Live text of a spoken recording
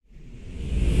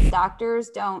doctors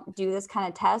don't do this kind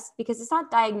of test because it's not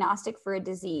diagnostic for a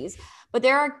disease, but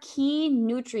there are key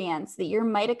nutrients that your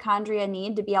mitochondria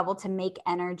need to be able to make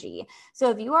energy.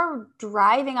 So if you are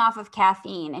driving off of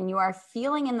caffeine and you are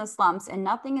feeling in the slumps and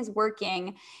nothing is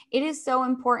working, it is so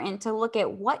important to look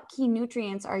at what key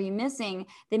nutrients are you missing,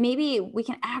 that maybe we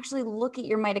can actually look at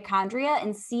your mitochondria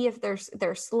and see if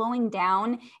they're slowing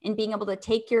down and being able to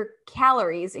take your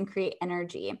calories and create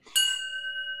energy.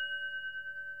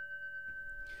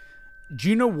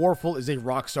 Gina Worful is a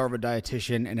rock star of a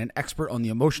dietitian and an expert on the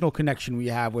emotional connection we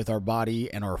have with our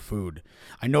body and our food.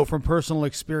 I know from personal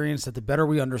experience that the better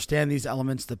we understand these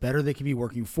elements, the better they can be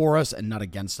working for us and not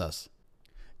against us.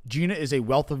 Gina is a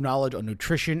wealth of knowledge on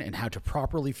nutrition and how to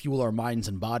properly fuel our minds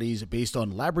and bodies based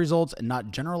on lab results and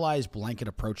not generalized blanket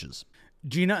approaches.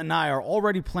 Gina and I are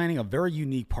already planning a very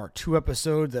unique part 2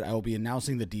 episode that I will be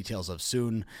announcing the details of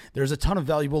soon. There's a ton of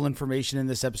valuable information in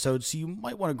this episode, so you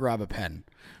might want to grab a pen.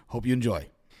 Hope you enjoy.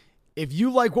 If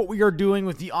you like what we are doing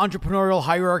with the entrepreneurial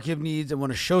hierarchy of needs and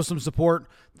want to show some support,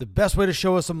 the best way to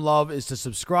show us some love is to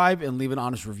subscribe and leave an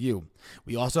honest review.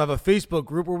 We also have a Facebook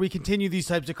group where we continue these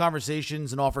types of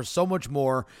conversations and offer so much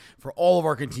more for all of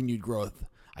our continued growth.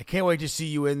 I can't wait to see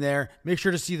you in there. Make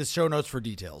sure to see the show notes for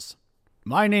details.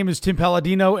 My name is Tim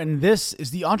Palladino, and this is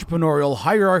the Entrepreneurial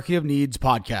Hierarchy of Needs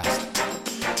podcast.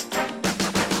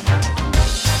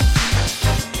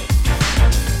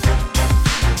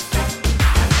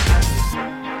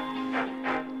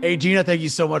 Hey, Gina, thank you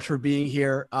so much for being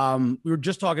here. We were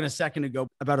just talking a second ago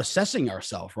about assessing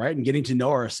ourselves, right? And getting to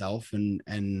know ourselves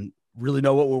and really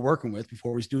know what we're working with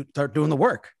before we start doing the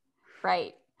work.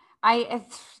 Right.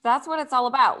 That's what it's all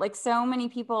about. Like, so many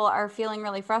people are feeling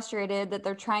really frustrated that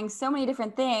they're trying so many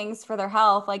different things for their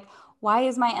health. Like, why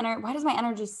does my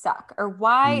energy suck? Or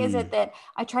why is it that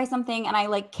I try something and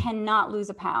I cannot lose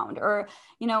a pound? Or,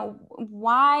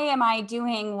 why am I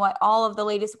doing why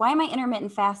am I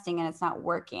intermittent fasting and it's not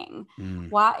working?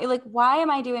 Why am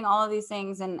I doing all of these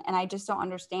things and I just don't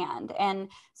understand? And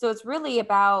so it's really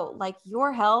about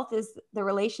your health is the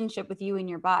relationship with you and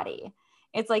your body.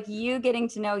 It's you getting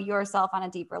to know yourself on a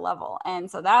deeper level. And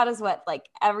so that is what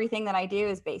everything that I do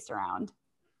is based around.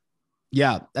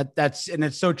 Yeah, and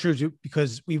it's so true too,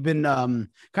 because we've been kind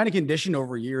of conditioned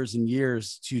over years and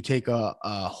years to take a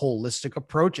holistic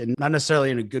approach, and not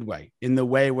necessarily in a good way, in the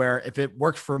way where if it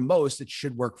works for most, it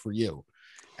should work for you.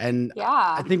 And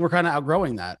yeah, I think we're kind of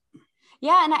outgrowing that.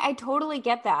 Yeah. And I totally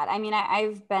get that. I mean,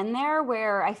 I've been there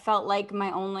where I felt like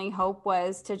my only hope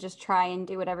was to just try and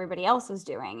do what everybody else was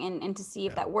doing and to see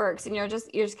if that works. And you're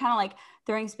just kind of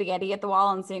throwing spaghetti at the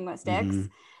wall and seeing what sticks,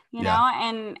 you know?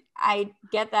 And I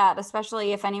get that,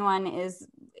 especially if anyone is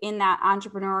in that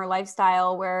entrepreneur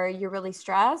lifestyle where you're really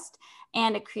stressed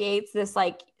and it creates this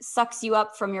sucks you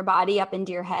up from your body up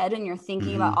into your head, and you're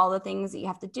thinking about all the things that you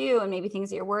have to do and maybe things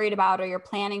that you're worried about or you're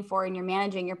planning for and you're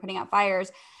managing, you're putting out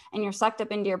fires, and you're sucked up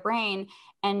into your brain,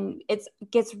 and it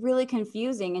gets really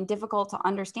confusing and difficult to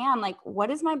understand,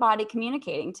 what is my body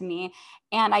communicating to me?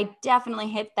 And I definitely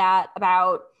hit that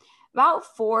about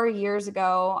 4 years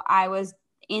ago. I was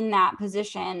in that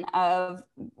position of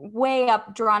way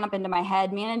up, drawn up into my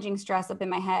head, managing stress up in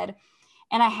my head.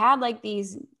 And I had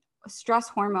these stress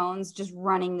hormones just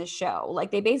running the show.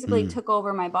 They basically took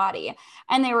over my body,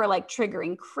 and they were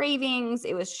triggering cravings.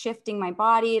 It was shifting my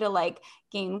body to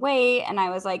gain weight. And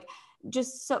I was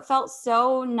felt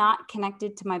so not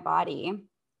connected to my body.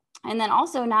 And then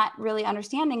also not really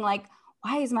understanding,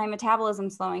 why is my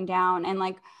metabolism slowing down? And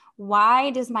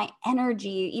why does my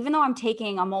energy, even though I'm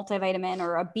taking a multivitamin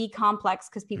or a B complex,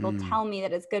 because people tell me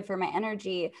that it's good for my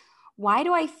energy, why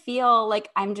do I feel like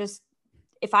I'm just,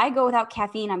 if I go without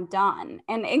caffeine, I'm done.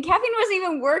 And caffeine wasn't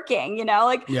even working,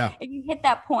 if you hit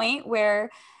that point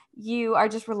where you are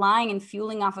just relying and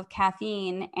fueling off of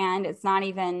caffeine and it's not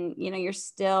even, you're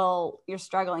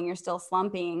struggling, you're still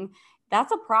slumping,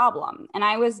 that's a problem. And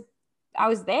I was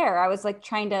there. I was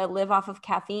trying to live off of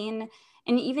caffeine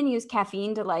and even use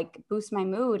caffeine to boost my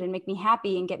mood and make me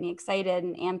happy and get me excited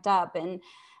and amped up. And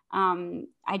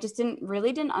I just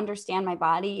didn't understand my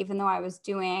body, even though I was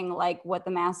doing what the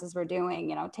masses were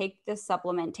doing, take this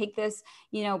supplement, take this,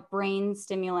 brain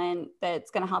stimulant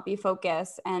that's going to help you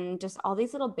focus, and just all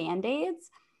these little Band-Aids.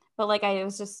 But I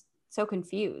was just so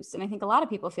confused. And I think a lot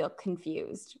of people feel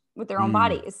confused with their own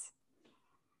bodies.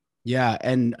 Yeah.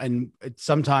 And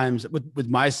sometimes with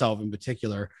myself in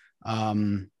particular,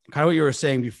 kind of what you were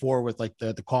saying before with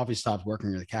the coffee stopped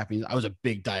working or the caffeine, I was a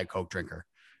big Diet Coke drinker.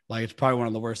 It's probably one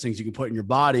of the worst things you can put in your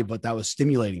body, but that was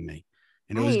stimulating me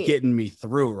and it was getting me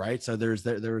through. Right. So there was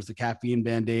the caffeine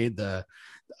Band-Aid, the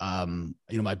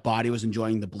My body was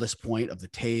enjoying the bliss point of the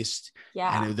taste, and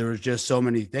Yeah. there was just so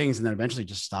many things, and then eventually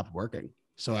just stopped working.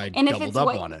 So I And if doubled it's up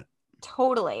what on it.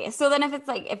 Totally. So then if it's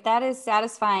like if that is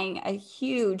satisfying a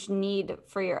huge need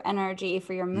for your energy,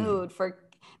 for your Mm. mood, for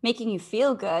making you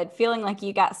feel good, feeling like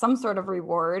you got some sort of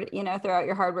reward, throughout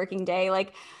your hardworking day,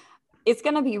 like it's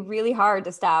going to be really hard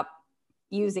to stop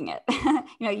using it.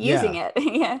 Using Yeah.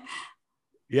 it. Yeah.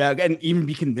 Yeah. And even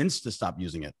be convinced to stop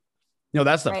using it.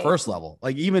 That's the Right. first level.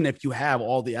 Like, even if you have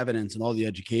all the evidence and all the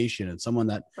education and someone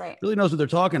that Right. really knows what they're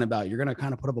talking about, you're going to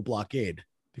kind of put up a blockade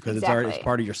because it's Exactly.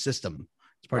 part of your system.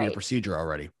 It's part of your Right. procedure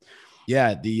already.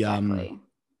 Yeah. Exactly.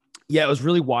 Yeah, it was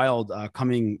really wild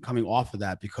coming off of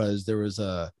that because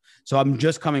so I'm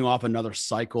just coming off another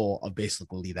cycle of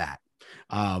basically that,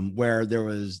 where there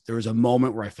was a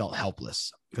moment where I felt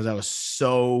helpless because I was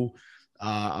so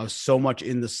much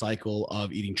in the cycle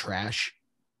of eating trash,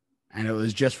 and it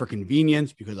was just for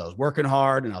convenience because I was working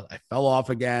hard and I fell off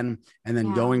again, and then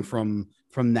Yeah. going from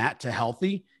that to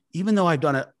healthy. Even though I've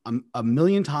done it a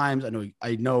million times,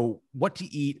 I know what to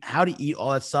eat, how to eat,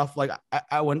 all that stuff. Like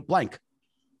I went blank.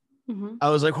 Hmm. I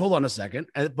was like, hold on a second.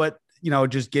 But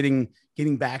just getting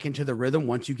back into the rhythm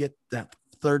once you get that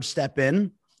third step in,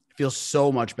 it feels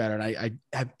so much better. And I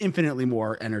have infinitely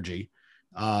more energy.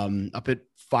 Up at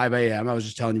 5 a.m. I was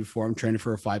just telling you before, I'm training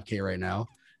for a 5K right now.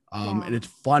 Yeah. And it's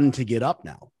fun to get up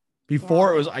now.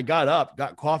 Before, it Yeah. was I got up,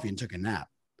 got coffee, and took a nap.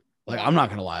 Like, I'm Yeah. not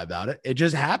gonna lie about it. It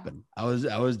just happened. I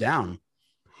was down.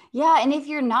 Yeah, and if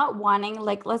you're not wanting,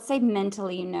 like, let's say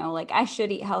mentally, like I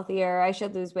should eat healthier, I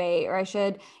should lose weight, or I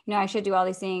should do all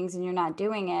these things, and you're not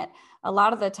doing it. A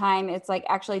lot of the time, it's like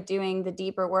actually doing the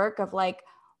deeper work of like,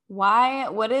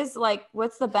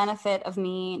 what's the benefit of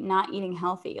me not eating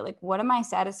healthy? Like, what am I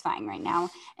satisfying right now?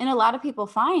 And a lot of people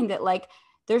find that like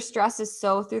their stress is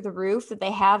so through the roof that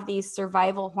they have these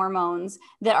survival hormones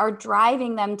that are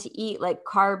driving them to eat like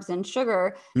carbs and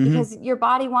sugar Mm-hmm. because your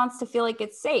body wants to feel like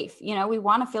it's safe. We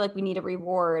want to feel like we need a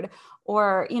reward.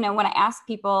 Or, when I ask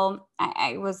people,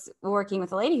 I was working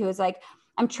with a lady who was like,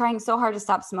 I'm trying so hard to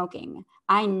stop smoking.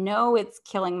 I know it's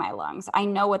killing my lungs. I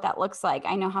know what that looks like.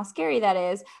 I know how scary that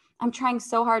is. I'm trying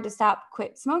so hard to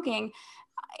quit smoking,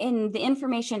 and the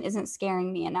information isn't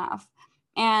scaring me enough.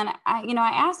 And I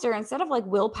asked her, instead of like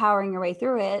willpowering your way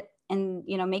through it and,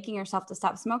 making yourself to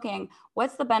stop smoking,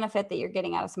 what's the benefit that you're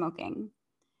getting out of smoking?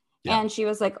 Yeah. And she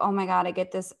was like, oh my God, I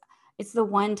get this. It's the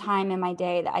one time in my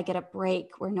day that I get a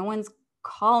break where no one's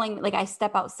calling. Like I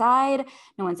step outside,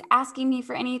 no one's asking me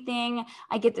for anything.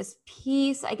 I get this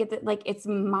peace. I get that, like, it's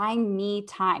my me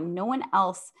time. No one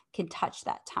else can touch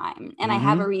that time. And I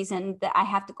have a Mm-hmm. reason that I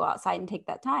have to go outside and take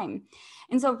that time.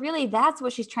 And so really that's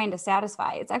what she's trying to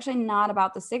satisfy. It's actually not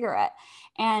about the cigarette.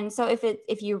 And so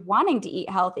if you're wanting to eat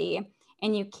healthy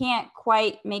and you can't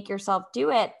quite make yourself do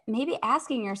it, maybe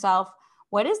asking yourself,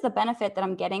 what is the benefit that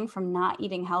I'm getting from not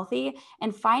eating healthy,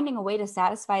 and finding a way to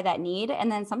satisfy that need. And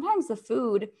then sometimes the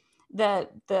food,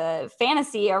 the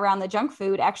fantasy around the junk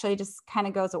food actually just kind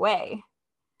of goes away.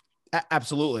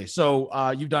 Absolutely. So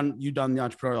you've done the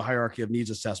entrepreneurial hierarchy of needs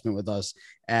assessment with us,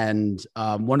 and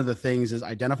one of the things is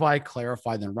identify,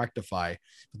 clarify, then rectify.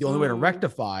 But the only way to Mm,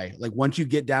 rectify, like once you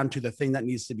get down to the thing that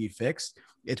needs to be fixed,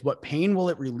 it's what pain will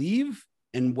it relieve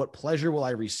and what pleasure will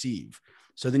I receive.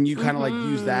 So then you kind of like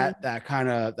use mm-hmm. that kind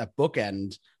of that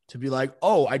bookend to be like,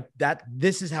 oh,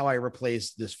 this is how I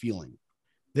replace this feeling.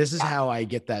 This is Yeah. how I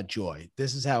get that joy.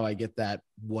 This is how I get that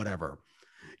whatever.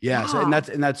 Yeah. So and Yeah.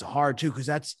 that's hard too because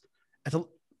that's a,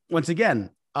 once again,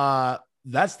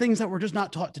 that's things that we're just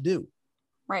not taught to do,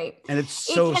 Right. and it's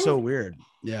It so can weird.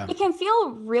 Yeah. It can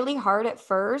feel really hard at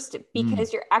first Mm,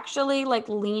 because you're actually like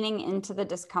leaning into the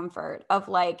discomfort of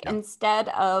like, yeah. instead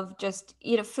of just,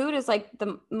 food is like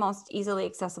the most easily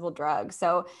accessible drug.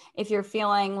 So if you're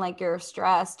feeling like you're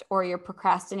stressed or you're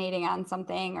procrastinating on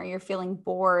something or you're feeling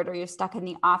bored or you're stuck in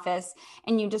the office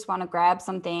and you just want to grab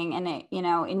something and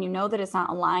that it's not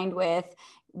aligned with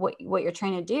what you're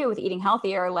trying to do with eating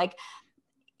healthier, like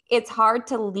it's hard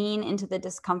to lean into the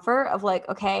discomfort of like,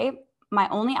 okay, my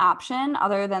only option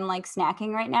other than like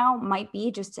snacking right now might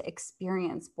be just to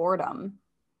experience boredom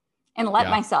and let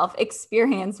Yeah. myself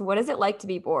experience what is it like to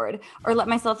be bored, or let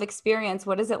myself experience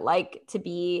what is it like to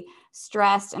be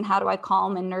stressed, and how do I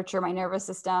calm and nurture my nervous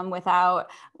system without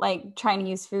like trying to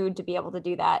use food to be able to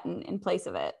do that in place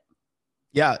of it.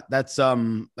 Yeah. That's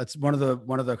one of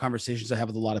the conversations I have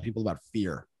with a lot of people about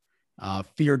fear.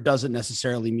 Fear doesn't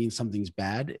necessarily mean something's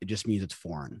bad. It just means it's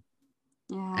foreign.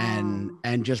 And Yeah.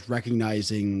 and just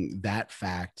recognizing that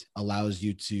fact allows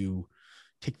you to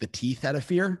take the teeth out of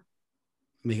fear,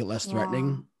 make it less Yeah.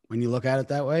 threatening when you look at it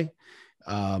that way.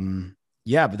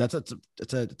 Yeah, but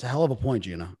it's a hell of a point,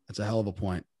 Gina. It's a hell of a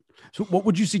point. So what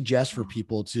would you suggest for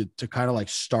people to kind of like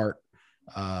start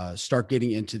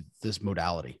getting into this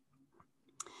modality?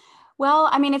 Well,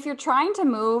 I mean, if you're trying to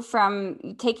move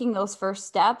from taking those first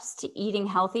steps to eating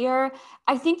healthier,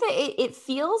 I think that it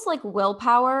feels like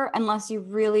willpower unless you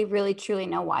really, really, truly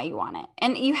know why you want it.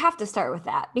 And you have to start with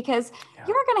that because Yeah.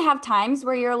 you're going to have times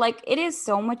where you're like, it is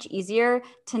so much easier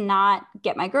to not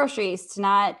get my groceries, to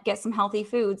not get some healthy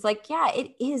foods. Like, yeah,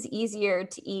 it is easier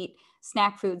to eat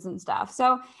snack foods and stuff.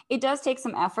 So it does take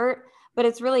some effort, but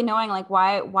it's really knowing like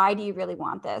why do you really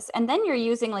want this, and then you're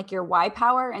using like your why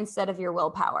power instead of your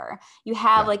willpower. You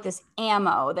have Yeah. like this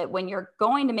ammo that when you're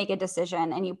going to make a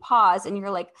decision and you pause and you're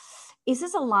like, is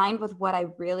this aligned with what I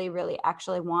really, really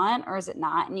actually want, or is it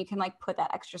not? And you can like put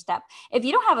that extra step. If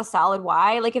you don't have a solid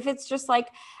why, like if it's just like,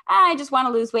 I just want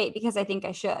to lose weight because I think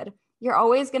I should, you're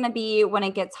always going to be, when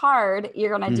it gets hard,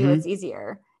 you're going to do what's Mm-hmm.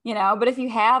 easier, you know? But if you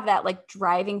have that like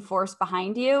driving force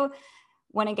behind you,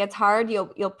 when it gets hard,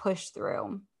 you'll push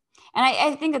through. And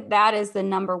I think that that is the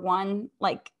number one,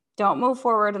 like, don't move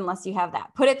forward unless you have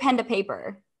that. Put it pen to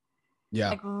paper,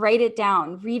 Yeah. like write it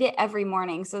down, read it every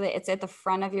morning so that it's at the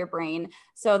front of your brain,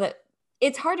 so that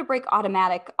it's hard to break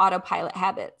automatic autopilot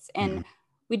habits. Mm-hmm. And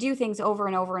we do things over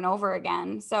and over and over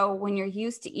again. So when you're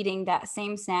used to eating that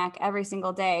same snack every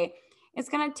single day, it's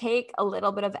going to take a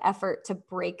little bit of effort to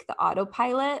break the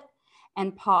autopilot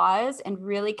and pause and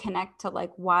really connect to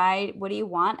like, why, what do you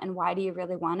want and why do you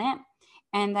really want it?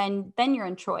 And then you're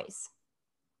in choice.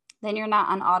 Then you're not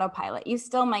on autopilot. You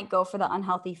still might go for the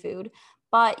unhealthy food,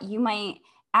 but you might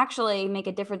actually make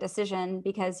a different decision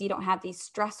because you don't have these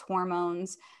stress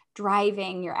hormones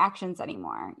driving your actions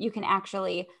anymore. You can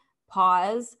actually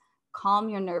pause, calm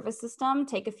your nervous system,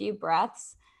 take a few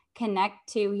breaths, connect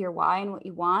to your why and what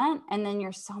you want, and then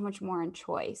you're so much more in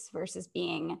choice versus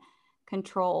being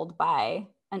controlled by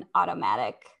an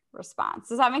automatic response.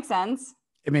 Does that make sense?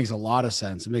 It makes a lot of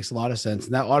sense. It makes a lot of sense.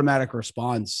 And that automatic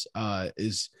response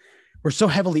is we're so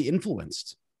heavily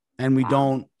influenced, and we Yeah.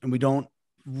 don't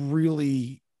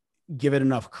really give it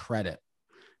enough credit.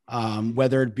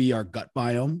 Whether it be our gut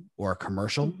biome or a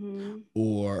commercial, Mm-hmm.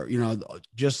 or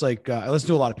just like I listen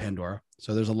to a lot of Pandora,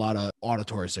 so there's a lot of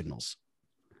auditory signals.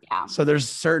 Yeah. So there's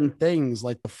certain things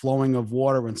like the flowing of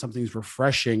water when something's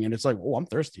refreshing, and it's like, oh, I'm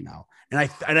thirsty now. And I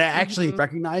actually Mm-hmm.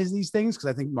 recognize these things because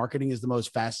I think marketing is the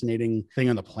most fascinating thing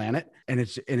on the planet.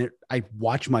 I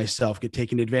watch myself get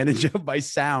taken advantage of by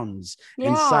sounds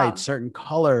and Yeah. sights, certain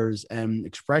colors and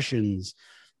expressions.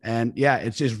 And yeah,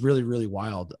 it's just really, really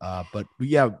wild. But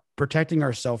yeah, protecting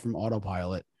ourselves from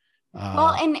autopilot.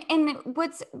 Well, Uh, and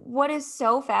what is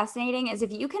so fascinating is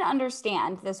if you can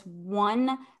understand this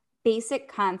one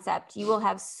basic concept, you will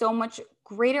have so much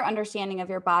greater understanding of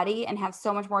your body and have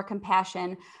so much more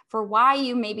compassion for why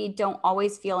you maybe don't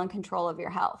always feel in control of your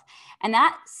health. And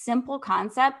that simple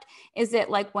concept is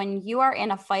that like when you are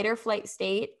in a fight or flight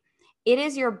state, it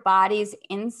is your body's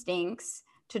instincts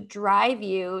to drive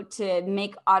you to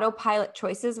make autopilot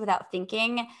choices without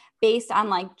thinking based on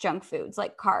like junk foods,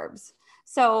 like carbs.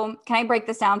 So, can I break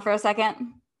this down for a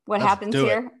second? What let's happens do it.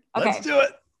 here? Let's Okay. do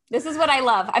it. This is what I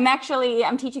love.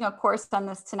 I'm teaching a course on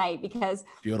this tonight because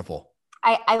Beautiful.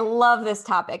 I love this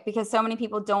topic because so many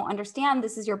people don't understand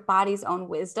this is your body's own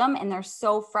wisdom and they're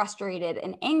so frustrated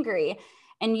and angry.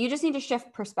 And you just need to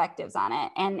shift perspectives on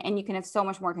it and you can have so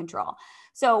much more control.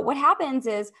 So, what happens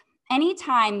is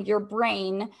anytime your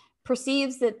brain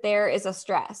perceives that there is a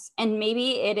stress, and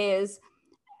maybe it is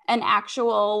an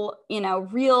actual,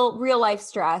 real life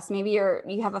stress. Maybe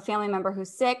you have a family member who's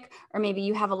sick, or maybe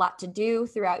you have a lot to do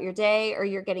throughout your day, or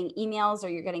you're getting emails, or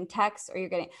you're getting texts, or you're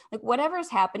getting like whatever's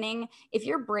happening. If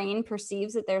your brain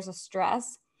perceives that there's a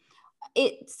stress,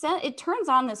 it turns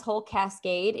on this whole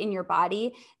cascade in your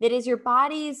body that is your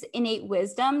body's innate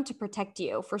wisdom to protect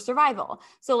you for survival.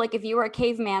 So like if you were a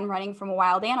caveman running from a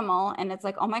wild animal and it's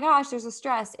like, oh my gosh, there's a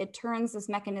stress, it turns this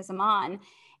mechanism on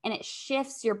and it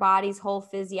shifts your body's whole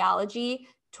physiology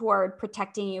toward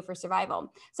protecting you for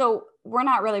survival. So we're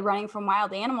not really running from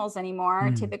wild animals anymore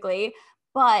Mm. typically,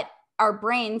 but our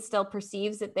brain still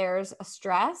perceives that there's a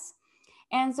stress.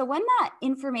 And so when that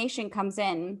information comes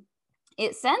in,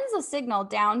 it sends a signal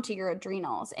down to your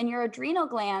adrenals, and your adrenal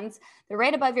glands, they're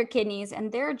right above your kidneys,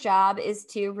 and their job is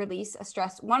to release a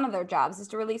stress. One of their jobs is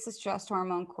to release a stress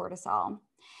hormone, cortisol.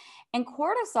 And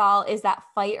cortisol is that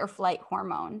fight or flight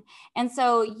hormone. And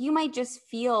so you might just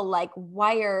feel like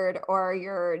wired, or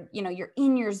you're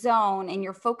in your zone and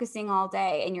you're focusing all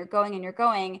day and you're going and you're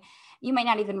going. You might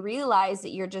not even realize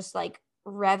that you're just like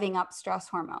revving up stress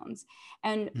hormones.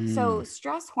 And so Mm.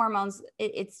 stress hormones,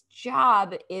 its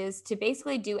job is to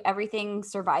basically do everything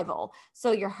survival.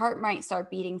 So your heart might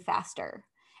start beating faster.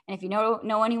 And if you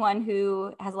know anyone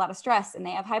who has a lot of stress and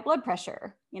they have high blood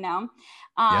pressure, Yeah.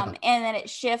 and then it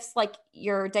shifts, like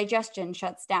your digestion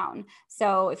shuts down.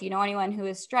 So if you know anyone who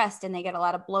is stressed and they get a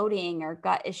lot of bloating or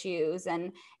gut issues,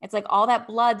 and it's like all that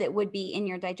blood that would be in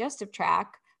your digestive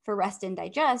tract for rest and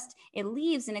digest, it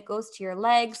leaves and it goes to your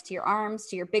legs, to your arms,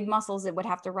 to your big muscles that would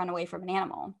have to run away from an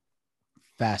animal.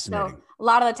 So Fascinating. a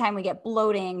lot of the time we get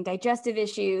bloating, digestive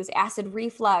issues, acid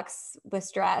reflux with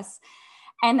stress.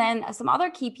 And then some other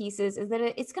key pieces is that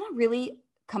it's going to really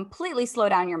completely slow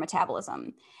down your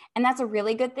metabolism. And that's a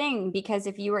really good thing, because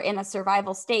if you were in a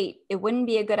survival state, it wouldn't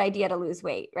be a good idea to lose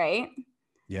weight, right?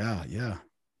 Yeah. Yeah.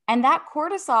 And that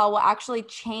cortisol will actually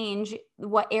change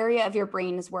what area of your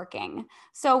brain is working.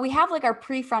 So we have like our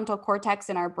prefrontal cortex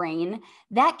in our brain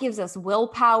that gives us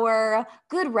willpower,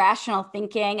 good rational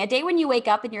thinking. A day when you wake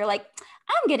up and you're like,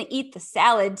 I'm going to eat the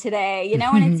salad today,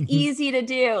 and it's easy to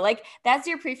do. Like, that's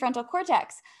your prefrontal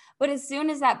cortex. But as soon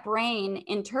as that brain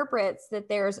interprets that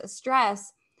there's a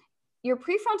stress, your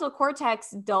prefrontal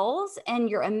cortex dulls and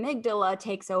your amygdala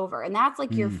takes over. And that's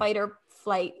like your Mm. fight or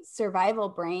flight survival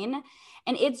brain.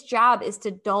 And its job is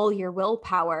to dull your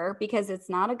willpower, because it's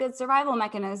not a good survival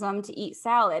mechanism to eat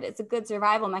salad. It's a good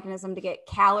survival mechanism to get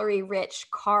calorie rich,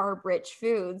 carb rich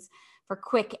foods for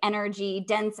quick energy,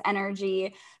 dense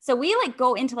energy. So we like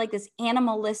go into like this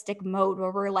animalistic mode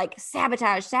where we're like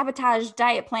sabotage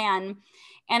diet plan.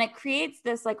 And it creates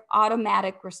this like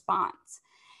automatic response.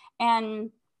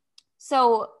 And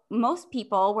so most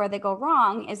people, where they go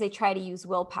wrong is they try to use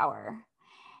willpower.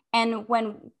 And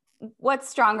what's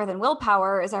stronger than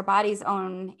willpower is our body's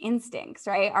own instincts,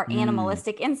 right? Our Mm.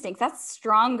 animalistic instincts. That's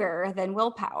stronger than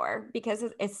willpower because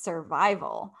it's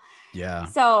survival. Yeah.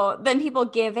 So then people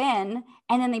give in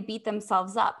and then they beat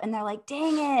themselves up and they're like,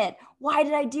 dang it, why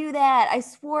did I do that? I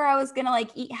swore I was going to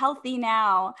like eat healthy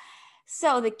now.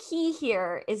 So the key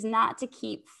here is not to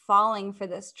keep falling for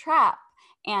this trap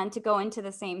and to go into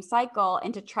the same cycle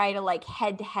and to try to like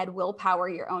head to head willpower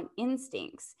your own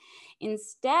instincts.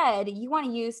 Instead, you want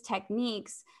to use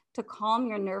techniques to calm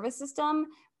your nervous system,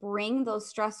 bring those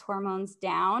stress hormones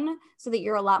down so that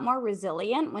you're a lot more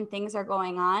resilient when things are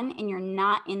going on and you're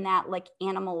not in that like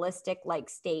animalistic like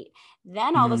state.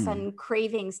 Then all of a Mm. sudden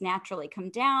cravings naturally come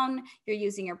down. You're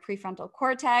using your prefrontal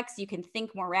cortex. You can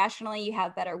think more rationally. You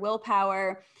have better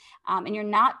willpower. And you're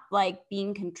not like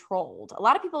being controlled. A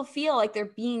lot of people feel like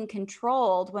they're being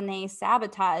controlled when they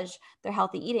sabotage their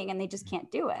healthy eating and they just can't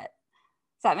do it.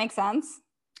 Does that make sense?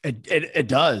 It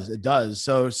does. It does.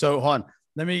 So hold on.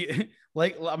 Let me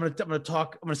like I'm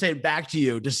gonna say it back to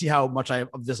you to see how much of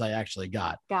this I actually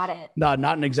got. Got it. No,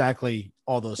 not in exactly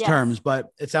all those terms, Yes. but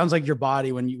it sounds like your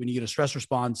body, when you get a stress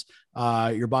response,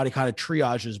 your body kind of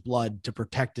triages blood to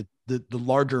protect the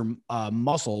larger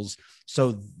muscles,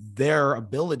 so their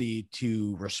ability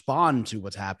to respond to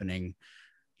what's happening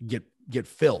get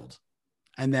filled.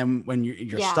 And then when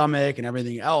your Yeah. stomach and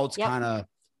everything else Yep.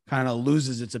 kind of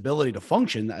loses its ability to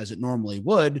function as it normally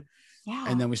would, and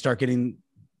Yeah. then we start getting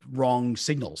wrong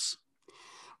signals.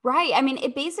 Right. I mean,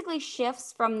 it basically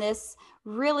shifts from this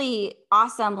really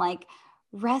awesome, like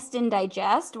rest and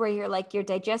digest, where you're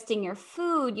digesting your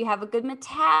food, you have a good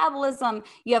metabolism,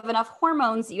 you have enough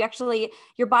hormones,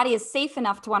 your body is safe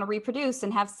enough to want to reproduce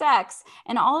and have sex.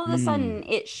 And all of a Mm. sudden,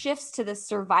 it shifts to this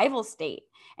survival state.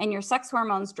 And your sex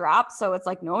hormones drop. So it's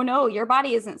like, no, your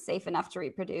body isn't safe enough to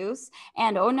reproduce.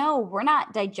 And oh no, we're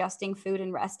not digesting food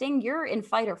and resting. You're in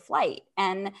fight or flight.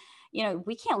 And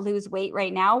we can't lose weight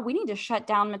right now. We need to shut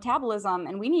down metabolism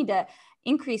and we need to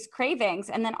increase cravings.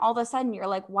 And then all of a sudden you're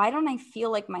like, why don't I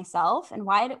feel like myself? And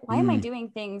why am I Mm. doing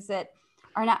things that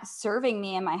are not serving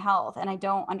me and my health? And I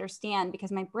don't understand,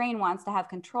 because my brain wants to have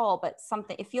control, but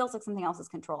it feels like something else is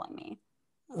controlling me.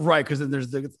 Right. Because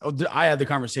then I had the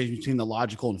conversation between the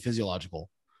logical and physiological.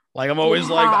 Like I'm always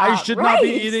like, I Yeah, should not be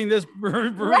right. eating this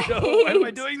burrito. Why am I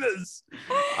Right. doing this?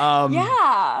 Um,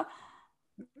 Yeah.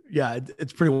 yeah,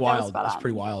 it's pretty That was wild. spot It's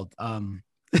pretty on. wild.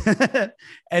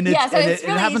 And Yeah. So it's it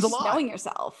really happens a just lot. knowing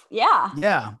yourself. Yeah.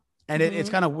 Yeah. And it's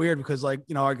Hmm. kind of weird because like,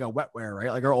 I got wetware,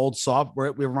 right? Like our old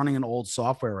software, we're running an old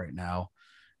software right now.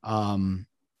 Um,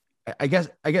 I guess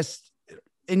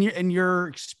in your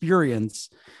experience,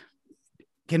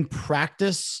 can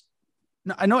practice,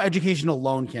 I know education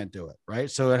alone can't do it, right?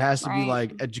 So it has to be Right.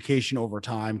 like education over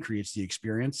time creates the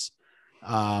experience,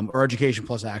 or education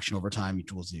plus action over time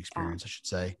equals the Yeah. experience, I should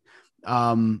say.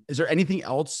 Is there anything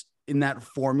else in that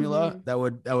formula Hmm.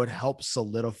 that would help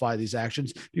solidify these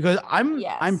actions? Because I'm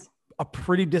Yes. a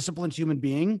pretty disciplined human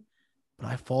being, but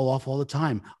I fall off all the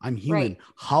time. I'm human. Right.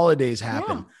 Holidays Yeah.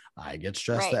 happen. I get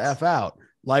stressed the Right. F out.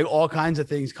 Like all kinds of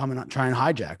things coming up, try and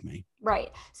hijack me.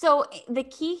 Right. So the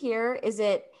key here is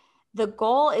the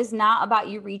goal is not about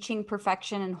you reaching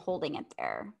perfection and holding it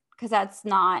there, because that's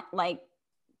not like,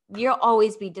 you'll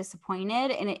always be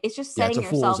disappointed, and it's just Yeah, it's setting a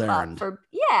fool's yourself up errand. for,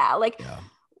 yeah, like Yeah.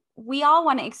 we all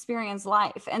want to experience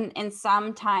life, and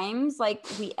sometimes like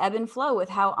we ebb and flow with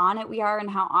how on it we are and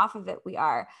how off of it we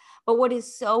are. But what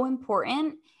is so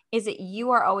important is that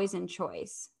you are always in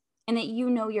choice, and that you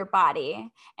know your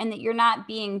body, and that you're not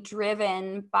being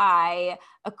driven by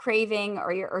a craving,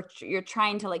 or you're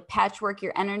trying to like patchwork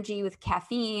your energy with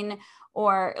caffeine,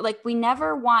 or like, we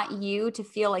never want you to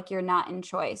feel like you're not in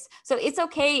choice. So it's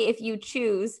okay if you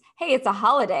choose, hey, it's a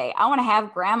holiday, I want to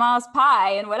have grandma's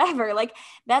pie and whatever, like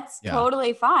that's Yeah.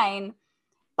 totally fine.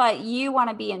 But you want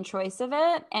to be in choice of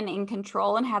it and in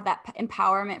control and have that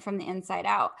empowerment from the inside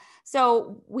out.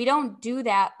 So we don't do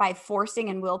that by forcing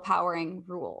and willpowering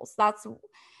rules. That's,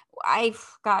 I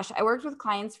worked with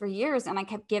clients for years, and I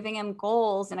kept giving them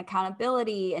goals and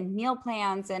accountability and meal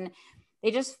plans, and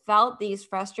they just felt these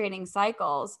frustrating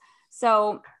cycles.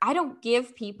 So I don't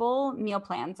give people meal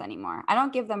plans anymore. I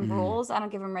don't give them Mm. rules. I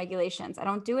don't give them regulations. I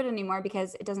don't do it anymore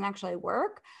because it doesn't actually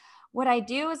work. What I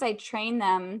do is I train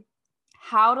them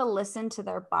how to listen to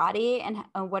their body and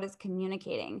what it's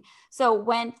communicating. So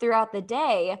when throughout the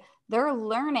day, they're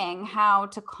learning how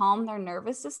to calm their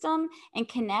nervous system and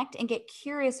connect and get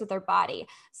curious with their body.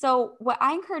 So what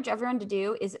I encourage everyone to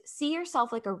do is see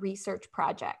yourself like a research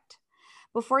project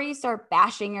before you start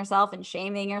bashing yourself and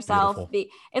shaming yourself.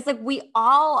 Beautiful. It's like we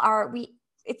all are,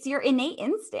 it's your innate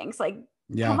instincts. Like,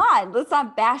 come Yeah. on, let's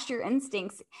not bash your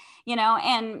instincts,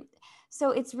 and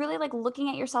so it's really like looking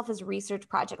at yourself as a research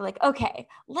project. Like, okay,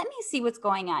 let me see what's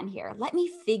going on here. Let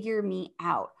me figure me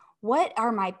out. What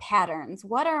are my patterns?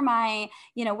 What are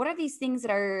what are these things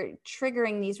that are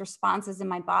triggering these responses in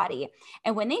my body?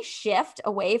 And when they shift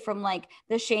away from like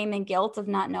the shame and guilt of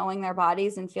not knowing their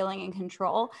bodies and feeling in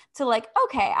control to like,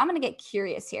 okay, I'm going to get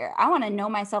curious here. I want to know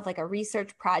myself like a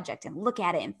research project and look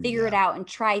at it and figure it Yeah. out and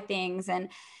try things. And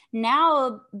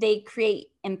now they create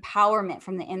empowerment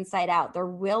from the inside out. They're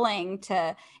willing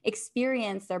to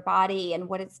experience their body and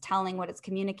what it's telling, what it's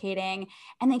communicating,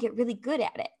 and they get really good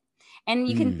at it. And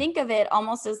you can Mm. think of it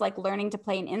almost as like learning to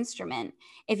play an instrument.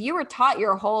 If you were taught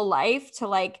your whole life to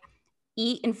like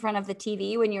eat in front of the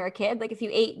TV when you were a kid, like if you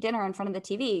ate dinner in front of the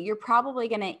TV, you're probably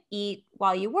going to eat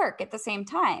while you work at the same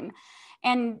time.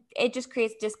 And it just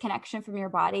creates disconnection from your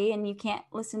body, and you can't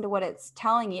listen to what it's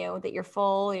telling you, that you're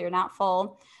full or you're not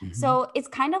full. Hmm. So it's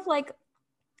kind of like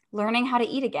learning how to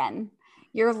eat again.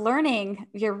 You're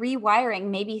rewiring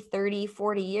maybe 30,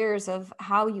 40 years of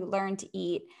how you learn to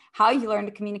eat, how you learn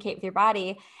to communicate with your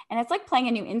body. And it's like playing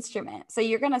a new instrument. So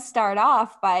you're going to start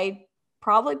off by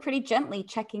probably pretty gently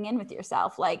checking in with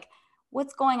yourself, like,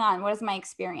 what's going on? What is my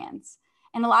experience?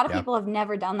 And a lot of Yeah. people have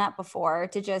never done that before,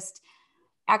 to just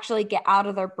actually get out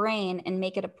of their brain and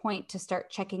make it a point to start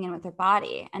checking in with their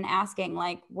body and asking,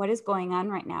 like, what is going on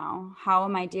right now? How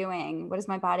am I doing? What does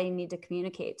my body need to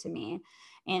communicate to me?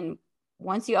 And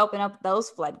once you open up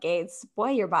those floodgates, boy,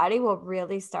 your body will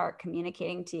really start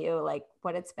communicating to you like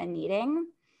what it's been needing.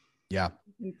 Yeah.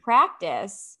 In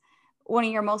practice, one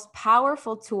of your most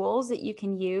powerful tools that you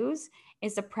can use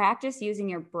is to practice using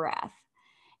your breath.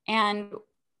 And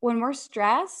when we're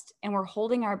stressed and we're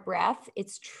holding our breath,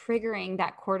 it's triggering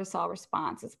that cortisol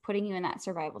response. It's putting you in that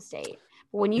survival state.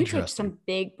 But when you take Interesting. some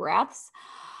big breaths,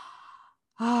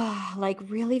 like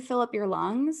really fill up your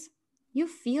lungs, you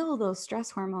feel those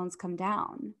stress hormones come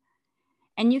down.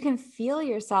 And you can feel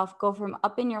yourself go from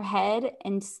up in your head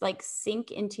and like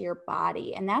sink into your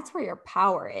body. And that's where your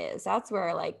power is. That's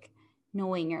where like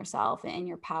knowing yourself and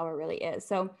your power really is.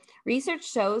 So research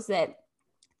shows that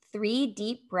 3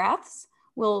 deep breaths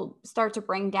will start to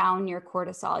bring down your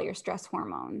cortisol, your stress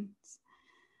hormones.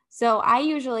 So I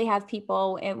usually have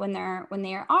people when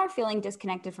they are feeling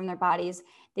disconnected from their bodies,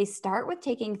 they start with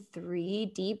taking 3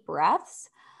 deep breaths,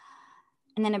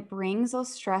 and then it brings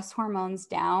those stress hormones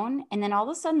down, and then all of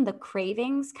a sudden the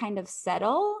cravings kind of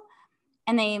settle,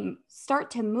 and they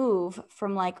start to move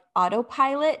from like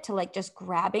autopilot to like just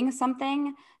grabbing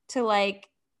something to like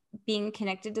being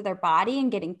connected to their body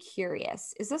and getting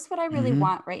curious. Is this what I really Hmm.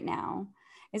 want right now?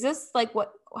 Is this like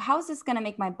how is this going to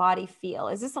make my body feel?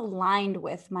 Is this aligned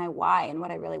with my why and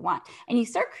what I really want? And you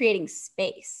start creating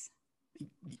space.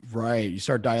 Right. You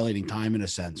start dilating time in a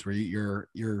sense where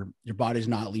your body's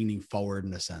not leaning forward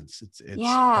in a sense. It's coming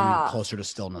Yeah, closer to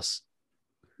stillness.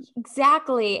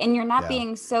 exactly. And you're not Yeah.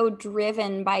 being so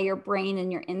driven by your brain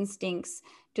and your instincts,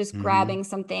 just Hmm. grabbing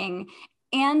something.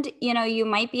 And, you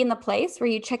might be in the place where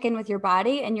you check in with your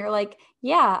body and you're like,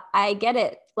 yeah, I get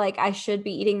it. Like, I should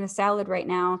be eating the salad right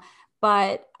now,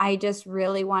 but I just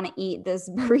really want to eat this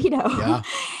burrito. Yeah.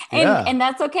 and Yeah. and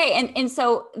that's okay. And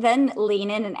so then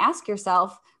lean in and ask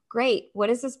yourself, great, what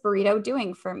is this burrito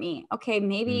doing for me? Okay,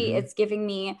 maybe Hmm. it's giving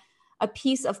me a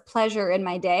piece of pleasure in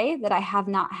my day that I have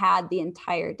not had the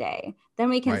entire day. Then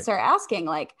we can Right. start asking,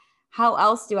 like, how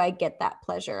else do I get that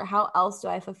pleasure? How else do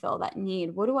I fulfill that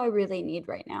need? What do I really need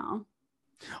right now?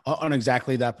 On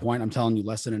exactly that point, I'm telling you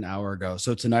less than an hour ago.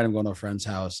 So tonight I'm going to a friend's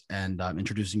house and I'm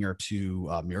introducing her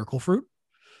to miracle fruit.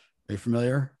 Are you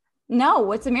familiar? No,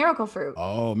 what's a miracle fruit?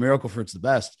 Oh, miracle fruit's the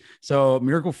best. So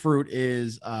miracle fruit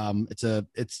is it's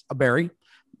a berry.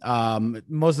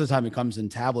 Most of the time it comes in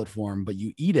tablet form, but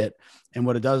you eat it, and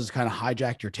what it does is kind of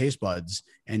hijack your taste buds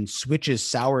and switches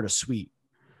sour to sweet.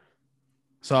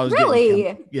 So I was getting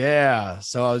Really? yeah.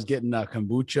 So I was getting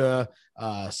kombucha,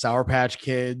 Sour Patch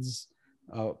Kids,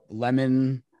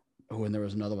 lemon. Oh, and there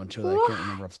was another one too that I can't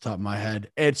remember off the top of my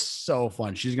head. It's so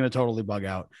fun. She's gonna totally bug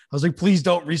out. I was like, please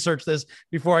don't research this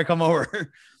before I come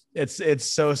over. It's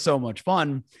so much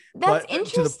fun. That's But to the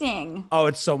interesting. oh,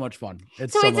 it's so much fun.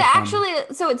 It's So so it's much fun.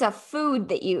 actually, so it's a food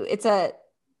that it's a,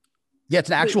 Yeah, it's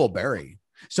an wait, actual berry.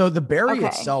 So the berry okay,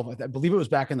 itself, I believe it was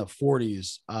back in the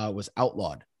 40s, was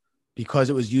outlawed because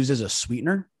it was used as a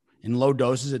sweetener. In low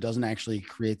doses, it doesn't actually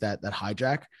create that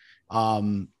hijack.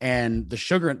 And the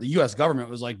sugar, the U.S. government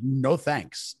was like, no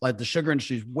thanks. Like the sugar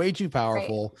industry is way too right,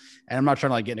 powerful. And I'm not trying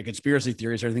to like get into conspiracy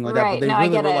theories or anything like that, but right. they No, I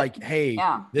really get were it. like, hey,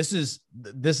 Yeah. this is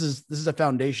a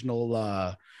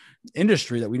foundational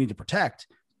industry that we need to protect.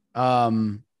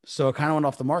 So it kind of went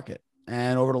off the market.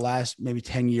 And over the last maybe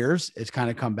 10 years, it's kind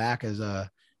of come back as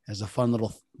a fun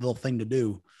little thing to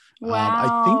do. I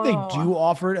think they do Wow.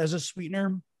 offer it as a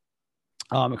sweetener.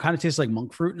 It kind of tastes like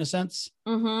monk fruit in a sense.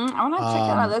 I want to check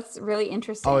that out. Um, That's really oh, it's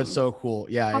interesting. so cool.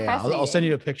 Yeah, How yeah. I'll send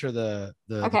you fascinating. a picture of the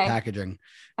Okay. packaging.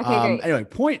 Okay, great. Anyway,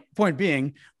 point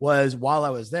being was while I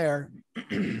was there,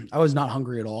 I was not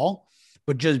hungry at all,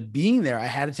 but just being there, I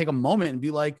had to take a moment and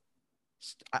be like,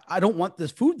 I don't want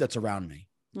this food that's around me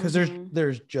because Mm-hmm.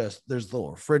 there's the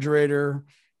little refrigerator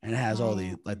and it has all the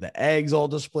Right. like the eggs all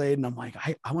displayed, and I'm like,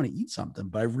 I want to eat something,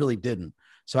 but I really didn't.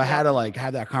 So I had Yep. to like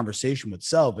have that conversation with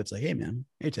self. It's like, hey man,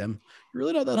 hey Tim, you're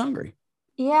really not that hungry.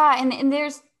 Yeah, and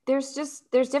there's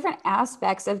different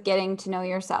aspects of getting to know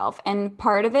yourself. And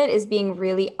part of it is being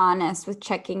really honest with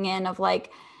checking in of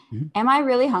like, Mhm. am I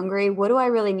really hungry? What do I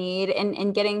really need?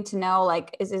 And getting to know,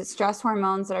 like, is it stress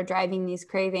hormones that are driving these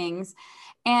cravings?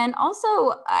 And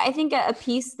also, I think a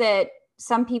piece that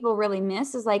some people really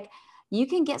miss is like you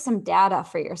can get some data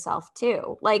for yourself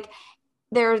too. Like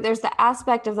there's the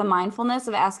aspect of the mindfulness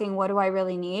of asking, what do I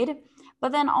really need?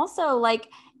 But then also, like,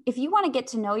 if you want to get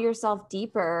to know yourself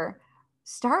deeper,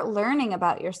 start learning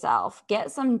about yourself,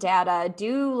 get some data,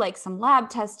 do like some lab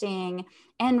testing,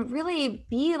 and really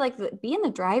be like be in the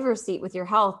driver's seat with your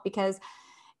health, because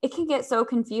it can get so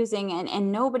confusing,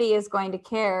 and nobody is going to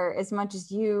care as much as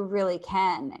you really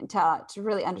can to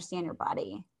really understand your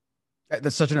body.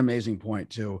 That's such an amazing point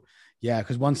too. Yeah,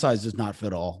 because one size does not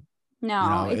fit all. You No,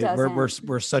 know, it we're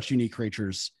doesn't. such unique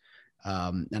creatures,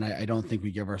 and I don't think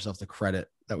we give ourselves the credit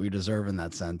that we deserve in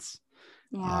that sense.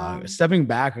 Yeah. Stepping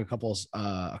back a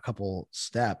couple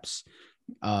steps,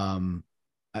 um,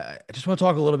 I just want to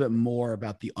talk a little bit more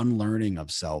about the unlearning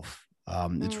of self.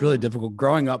 It's really Mm, difficult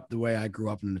growing up the way I grew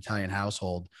up in an Italian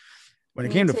household. When it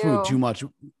me came to food,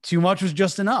 too. too much was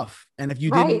just enough. Right.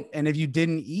 And if you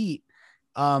didn't eat,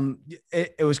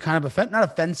 it was kind of not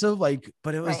offensive, like,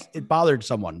 but Right. it bothered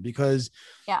someone because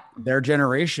Yeah. their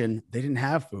generation, they didn't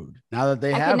have food. Now that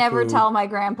they I could have never food, tell my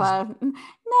it's grandpa,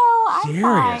 no, I'm fine.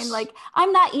 serious. Like,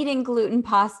 I'm not eating gluten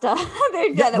pasta.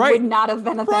 Yeah, That right, would not have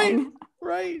been a right, thing.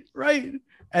 right.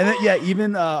 And then yeah,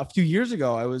 even a few years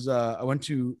ago, I went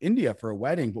to India for a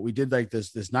wedding, but we did like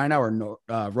this 9 hour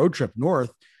road trip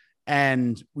north,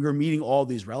 and we were meeting all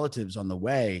these relatives on the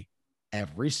way.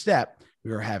 Every step,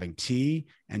 we were having tea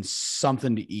and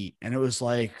something to eat, and it was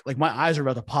like my eyes were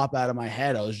about to pop out of my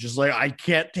head. I was just like, I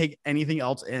can't take anything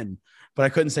else in, but I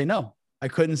couldn't say no. I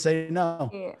couldn't say no.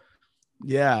 Yeah.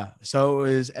 Yeah. So it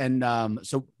was, and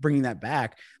so bringing that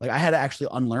back, like I had to actually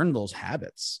unlearn those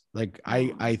habits. Like I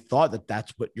Mm, thought that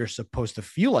that's what you're supposed to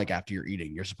feel like after you're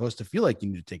eating. You're supposed to feel like you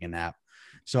need to take a nap.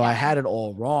 So I yeah. had it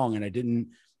all wrong, and I didn't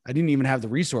even have the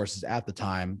resources at the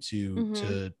time Hmm.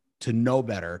 to know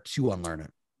better to unlearn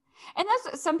it. And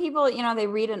that's some people, they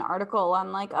read an article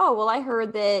on like, oh, well, I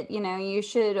heard that, you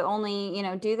should only,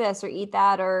 do this or eat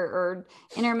that or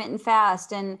intermittent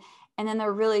fast. And and then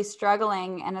they're really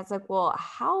struggling. And it's like, well,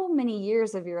 how many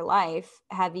years of your life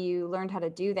have you learned how to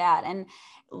do that? And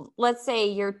let's say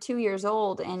you're 2 years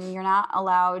old and you're not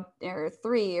allowed, or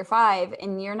 3 or 5,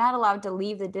 and you're not allowed to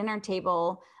leave the dinner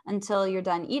table until you're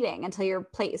done eating, until your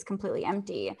plate is completely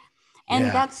empty. And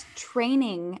Yeah. that's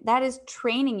training. That is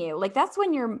training you. Like that's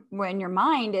when your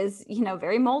mind is,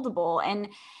 very moldable, and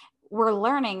we're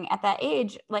learning at that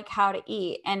age like how to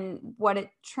eat. And what it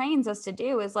trains us to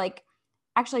do is like,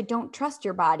 actually don't trust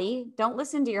your body. Don't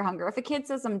listen to your hunger. If a kid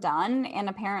says I'm done and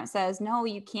a parent says no,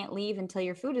 you can't leave until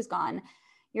your food is gone,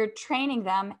 you're training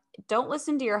them. Don't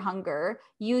listen to your hunger.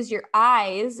 Use your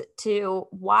eyes to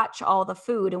watch all the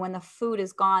food. And when the food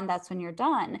is gone, that's when you're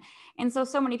done. And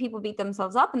so many people beat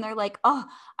themselves up and they're like, oh,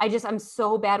 I'm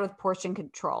so bad with portion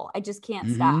control. I just can't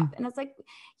stop. Mm-hmm. And it's like,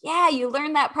 yeah, you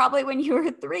learned that probably when you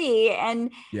were 3.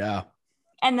 Yeah.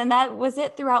 And then that was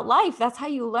it throughout life. That's how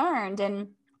you learned.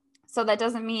 And so that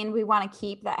doesn't mean we want to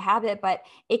keep that habit, but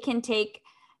it can take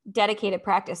dedicated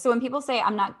practice. So when people say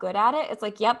I'm not good at it, it's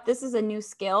like, yep, this is a new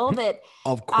skill that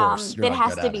Of course, you're that not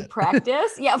has good to at be it.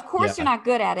 practiced. Yeah, of course you're Yeah. not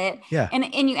good at it. Yeah.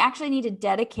 And you actually need to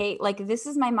dedicate, like, this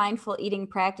is my mindful eating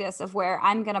practice of where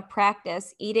I'm going to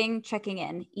practice eating, checking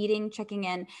in.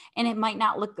 And it might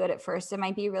not look good at first. It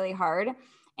might be really hard.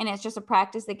 And it's just a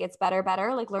practice that gets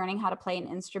better, like learning how to play an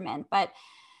instrument.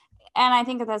 And I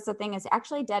think that that's the thing, is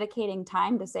actually dedicating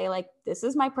time to say, like, this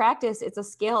is my practice. It's a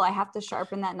skill. I have to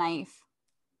sharpen that knife.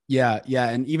 Yeah. Yeah.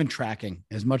 And even tracking,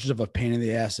 as much of a pain in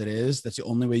the ass it is, that's the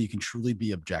only way you can truly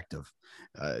be objective.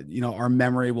 Our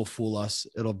memory will fool us.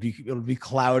 It'll be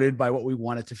clouded by what we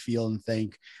want it to feel and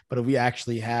think. But if we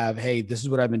actually have, hey, this is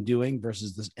what I've been doing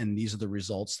versus this, and these are the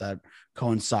results that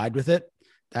coincide with it,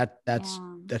 Yeah.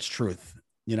 that's truth.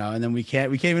 And then we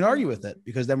can't even argue with it,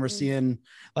 because then we're seeing,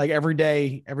 like, every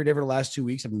day for the last 2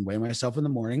 weeks, I've been weighing myself in the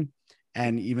morning.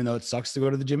 And even though it sucks to go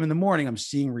to the gym in the morning, I'm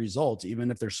seeing results,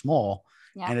 even if they're small.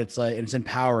 Yeah. And it's like, and it's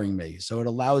empowering me. So it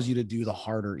allows you to do the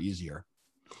harder easier.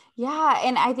 Yeah,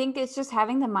 and I think it's just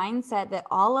having the mindset that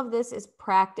all of this is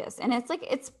practice. And it's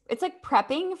like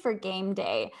prepping for game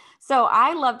day. So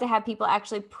I love to have people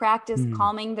actually practice Hmm.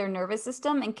 calming their nervous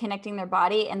system and connecting their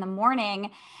body in the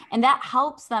morning, and that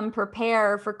helps them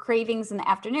prepare for cravings in the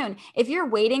afternoon. If you're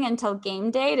waiting until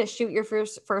game day to shoot your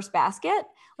first basket,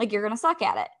 like, you're going to suck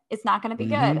at it. It's not going to be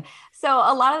good. Hmm. So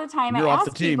a lot of the time I You're off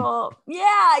the ask team. people,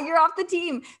 yeah, you're off the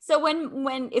team. So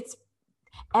when it's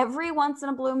every once in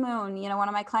a blue moon, one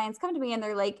of my clients come to me and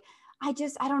they're like, I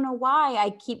don't know why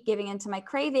I keep giving into my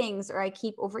cravings, or I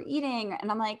keep overeating. And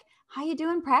I'm like, how you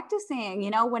doing practicing,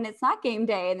 when it's not game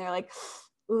day? And they're like,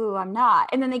 ooh, I'm not.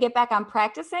 And then they get back on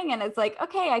practicing and it's like,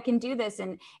 okay, I can do this.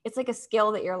 And it's like a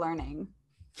skill that you're learning.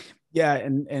 Yeah.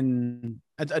 And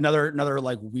another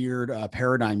like weird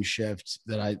paradigm shift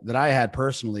that I had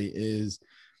personally is,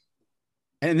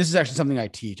 and this is actually something I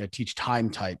teach time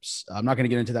types. I'm not going to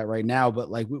get into that right now, but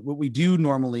like what we do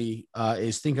normally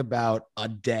is think about a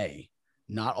day,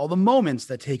 not all the moments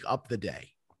that take up the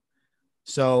day.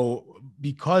 So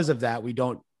because of that, we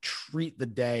don't treat the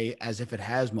day as if it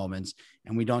has moments,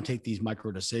 and we don't take these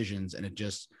micro decisions, and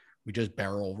we just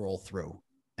barrel roll through,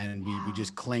 and we Yeah.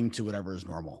 just cling to whatever is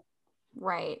normal.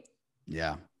 Right.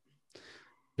 Yeah.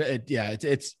 But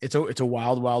it's a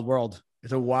wild, wild world.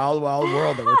 It's a wild, wild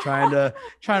world that we're trying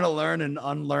to learn and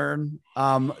unlearn.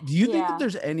 Do you think that Yeah.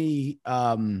 there's any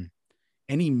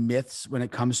myths when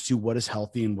it comes to what is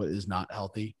healthy and what is not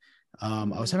healthy? I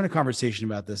was having a Mm. conversation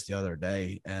about this the other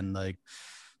day, and like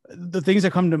the things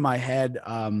that come to my head,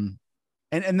 and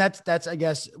that's I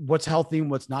guess what's healthy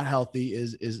and what's not healthy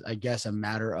is I guess a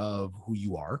matter of who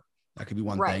you are. That could be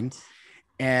one thing. Right.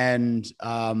 And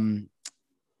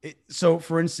so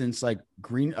for instance, like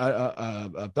green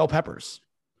bell peppers,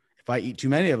 if I eat too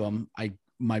many of them,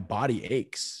 my body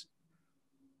aches.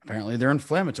 Apparently they're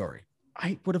inflammatory.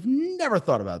 I would have never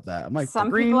thought about that. I'm like, they're Some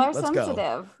people green, are let's go.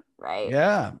 sensitive, right?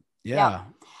 Yeah. Yep. Yeah.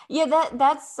 Yeah,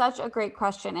 that's such a great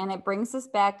question, and it brings us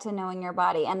back to knowing your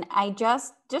body. And I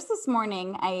just this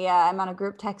morning, I'm on a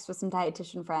group text with some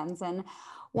dietitian friends, and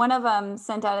one of them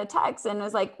sent out a text and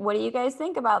was like, "What do you guys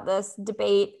think about this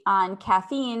debate on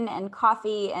caffeine and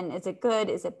coffee? And is it good?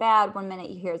 Is it bad? One minute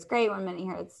you hear it's great, one minute you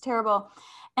hear it's terrible."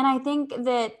 And I think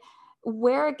that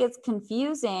where it gets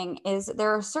confusing is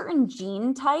there are certain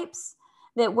gene types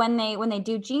that when they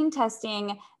do gene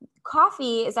testing,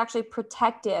 coffee is actually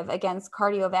protective against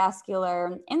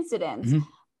cardiovascular incidents. Mhm.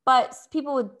 But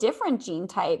people with different gene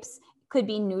types could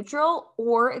be neutral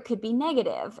or it could be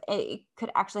negative. It could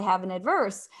actually have an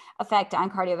adverse effect on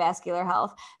cardiovascular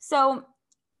health. So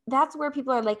that's where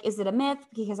people are like, is it a myth?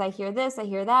 Because I hear this, I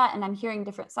hear that, and I'm hearing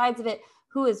different sides of it.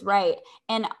 Who is right?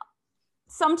 And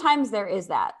sometimes there is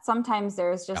that. Sometimes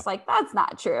there's just like, that's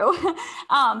not true.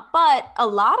 But a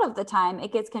lot of the time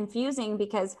it gets confusing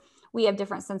because we have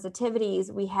different sensitivities.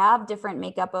 We have different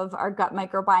makeup of our gut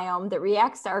microbiome that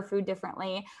reacts to our food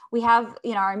differently. We have,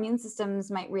 our immune systems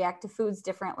might react to foods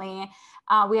differently.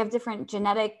 We have different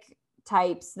genetic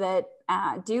types that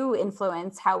do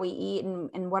influence how we eat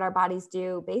and what our bodies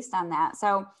do based on that.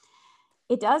 So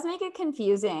it does make it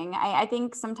confusing. I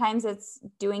think sometimes it's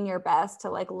doing your best to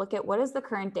like look at what is the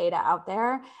current data out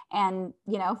there and,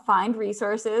 find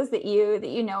resources that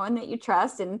you know and that you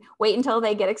trust, and wait until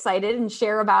they get excited and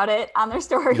share about it on their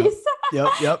stories.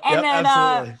 Yep. And then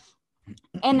Absolutely.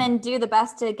 And then do the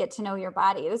best to get to know your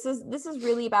body. This is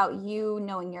really about you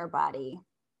knowing your body.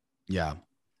 Yeah.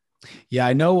 Yeah.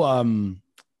 I know. I think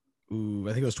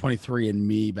it was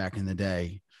 23andMe back in the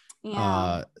day.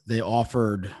 Yeah. They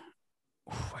offered,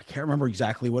 I can't remember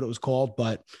exactly what it was called,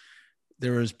 but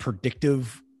there was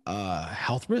predictive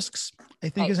health risks, I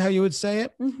think is how you would say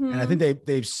it. Mm-hmm. And I think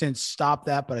they've since stopped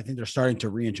that, but I think they're starting to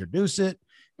reintroduce it.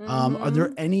 Mm-hmm. Are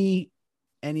there any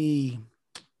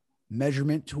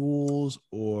measurement tools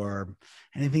or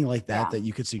anything like that that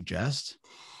you could suggest?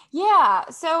 Yeah,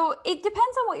 so it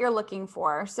depends on what you're looking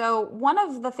for. So one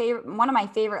of my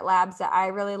favorite labs that I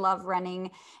really love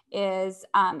running is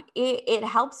it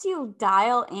helps you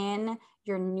dial in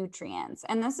your nutrients.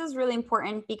 And this is really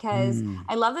important because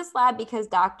I love this lab because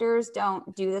doctors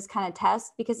don't do this kind of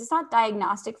test because it's not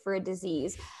diagnostic for a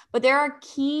disease, but there are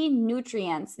key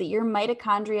nutrients that your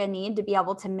mitochondria need to be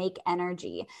able to make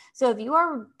energy. So if you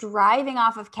are driving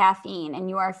off of caffeine and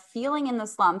you are feeling in the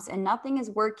slumps and nothing is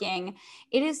working,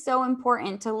 it is so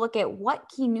important to look at what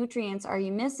key nutrients are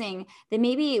you missing, that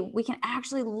maybe we can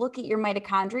actually look at your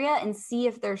mitochondria and see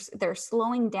if they're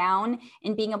slowing down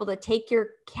and being able to take your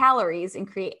calories and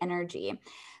create energy.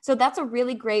 So that's a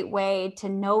really great way to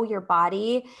know your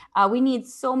body. We need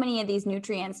so many of these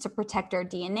nutrients to protect our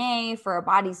DNA, for our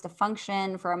bodies to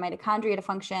function, for our mitochondria to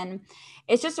function.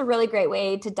 It's just a really great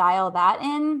way to dial that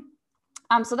in.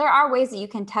 So there are ways that you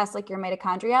can test like your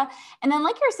mitochondria. And then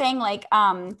like you're saying, like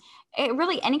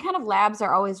any kind of labs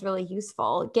are always really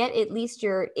useful. Get at least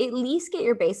get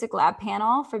your basic lab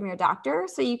panel from your doctor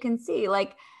so you can see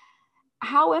like,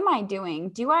 how am I doing?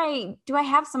 Do I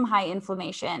have some high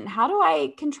inflammation? How do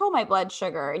I control my blood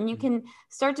sugar? And you can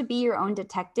start to be your own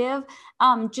detective.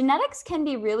 Genetics can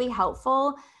be really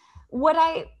helpful. What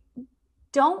I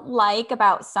don't like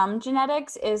about some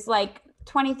genetics is like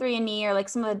 23andMe or like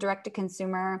some of the direct to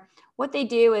consumer. What they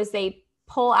do is they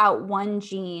pull out one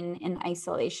gene in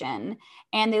isolation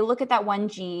and they look at that one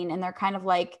gene and they're kind of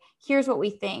like, here's what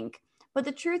we think. But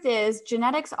the truth is,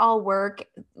 genetics all work.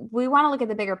 We want to look at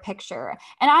the bigger picture.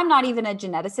 And I'm not even a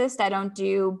geneticist. I don't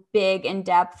do big,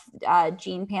 in-depth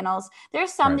gene panels.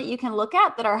 There's some that you can look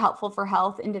at that are helpful for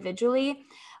health individually.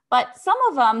 But some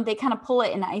of them, they kind of pull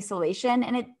it in isolation.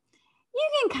 And you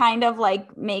can kind of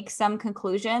like make some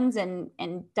conclusions and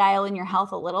dial in your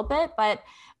health a little bit. But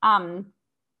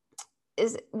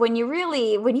is when you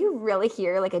really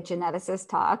hear like a geneticist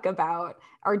talk about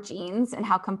our genes and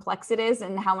how complex it is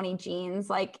and how many genes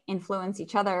like influence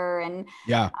each other and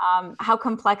how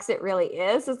complex it really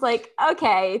is, it's like,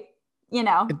 okay,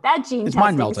 that gene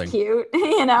testing's cute.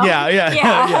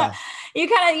 Yeah. You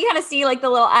kind of see like the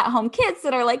little at-home kits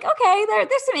that are like, okay,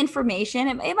 there's some information,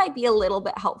 it might be a little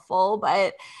bit helpful,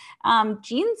 but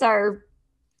genes are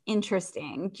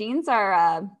interesting. Genes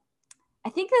are I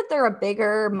think that they're a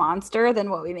bigger monster than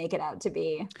what we make it out to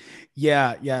be.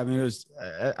 Yeah. I mean,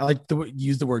 I like to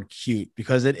use the word cute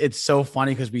because it's so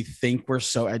funny because we think we're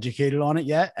so educated on it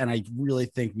yet. And I really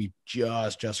think we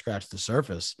just scratched the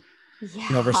surface,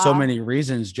 for so many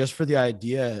reasons, just for the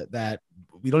idea that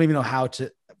we don't even know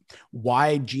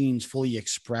why genes fully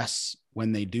express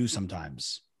when they do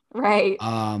sometimes. Right.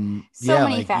 So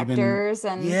many factors.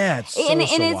 It's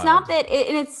it's not that,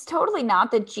 and it's totally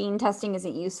not that gene testing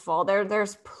isn't useful.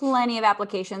 There's plenty of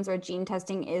applications where gene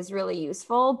testing is really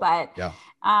useful, but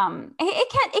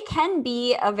it can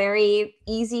be a very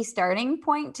easy starting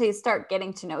point to start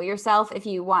getting to know yourself. If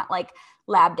you want like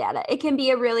lab data, it can be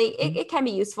it can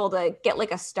be useful to get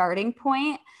like a starting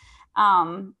point.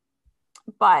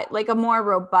 But like a more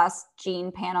robust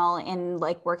gene panel in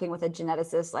like working with a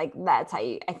geneticist, like that's how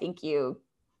I think you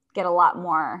get a lot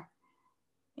more,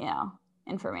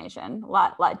 information, a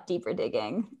lot deeper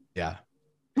digging. Yeah.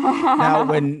 Now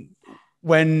when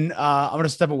I'm going to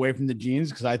step away from the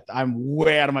genes because I'm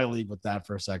way out of my league with that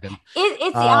for a second.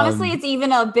 It's honestly, it's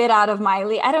even a bit out of my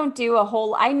league. I don't do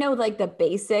I know like the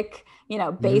basic,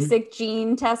 basic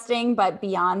gene testing, but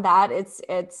beyond that,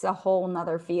 it's a whole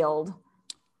nother field.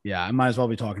 Yeah, I might as well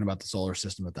be talking about the solar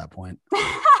system at that point.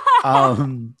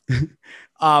 Um,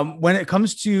 when it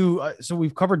comes to, so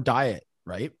we've covered diet,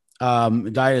 right?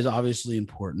 Diet is obviously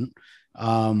important.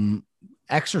 Um,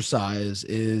 Exercise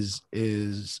is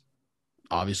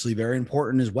obviously very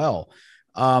important as well.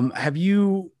 Have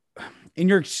you, in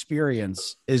your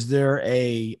experience, is there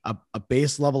a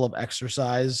base level of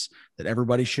exercise that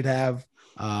everybody should have?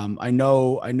 I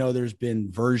know there's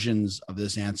been versions of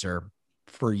this answer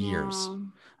for years.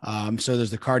 Yeah. So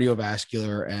there's the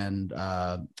cardiovascular and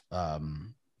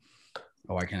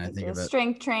why can't I Like think the of it?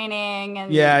 strength training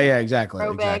Yeah, and yeah, exactly,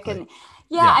 aerobic exactly. and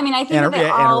yeah, Yeah, I mean, I think that they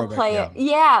yeah, all anaerobic. play Yeah.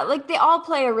 yeah, like they all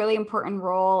play a really important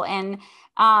role. And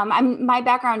I'm my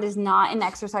background is not in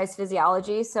exercise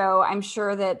physiology, so I'm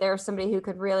sure that there's somebody who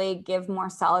could really give more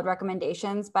solid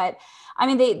recommendations. But I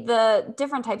mean, the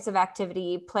different types of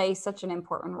activity play such an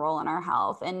important role in our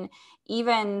health, and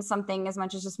even something as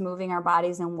much as just moving our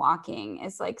bodies and walking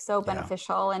is like so Yeah.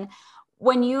 beneficial. And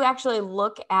when you actually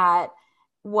look at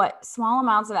what small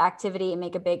amounts of activity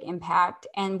make a big impact,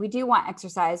 and we do want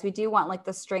exercise, we do want like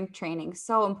the strength training,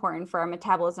 so important for our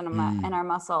metabolism and Mm, our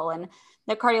muscle, and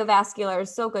the cardiovascular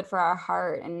is so good for our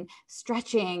heart, and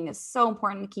stretching is so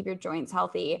important to keep your joints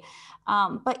healthy.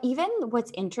 But even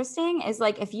what's interesting is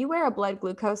like if you wear a blood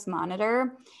glucose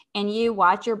monitor and you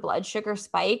watch your blood sugar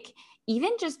spike,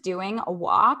 even just doing a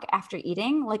walk after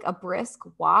eating, like a brisk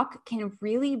walk, can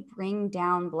really bring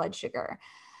down blood sugar.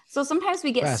 So sometimes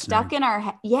we get stuck fascinating. in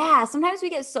our yeah, sometimes we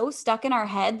get so stuck in our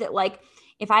head that like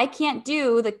if I can't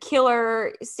do the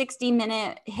killer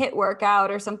 60-minute hit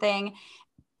workout or something,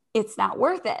 it's not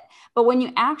worth it. But when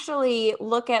you actually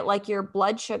look at like your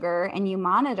blood sugar and you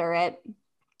monitor it,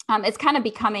 it's kind of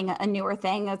becoming a newer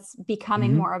thing that's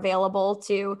becoming Hmm. more available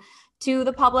to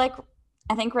the public.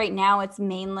 I think right now it's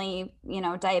mainly,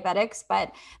 diabetics,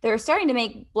 but they're starting to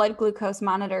make blood glucose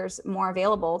monitors more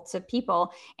available to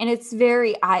people. And it's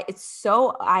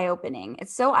so eye opening.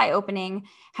 It's so eye opening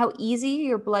how easy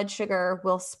your blood sugar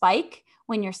will spike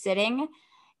when you're sitting,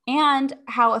 and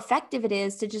how effective it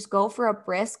is to just go for a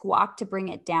brisk walk to bring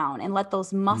it down and let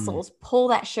those Mm, muscles pull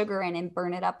that sugar in and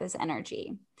burn it up as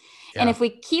energy. And yeah. if we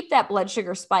keep that blood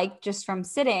sugar spike just from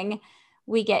sitting,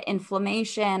 we get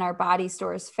inflammation, our body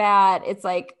stores fat. It's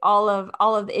like all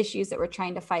of the issues that we're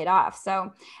trying to fight off.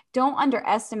 So don't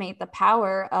underestimate the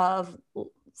power of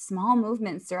small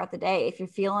movements throughout the day. If you're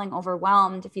feeling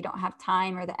overwhelmed, if you don't have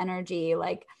time or the energy,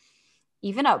 like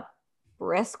even a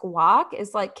brisk walk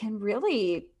is like can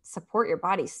really support your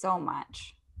body so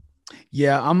much.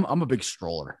 Yeah, I'm a big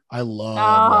stroller. I love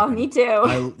Oh, walking. me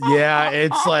too. Yeah,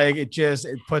 it's like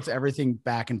it puts everything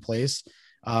back in place.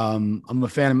 I'm a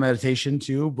fan of meditation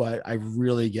too, but I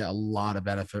really get a lot of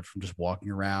benefit from just walking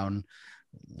around,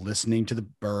 listening to the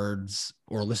birds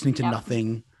or listening to Yep.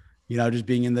 nothing, just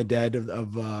being in the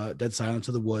dead silence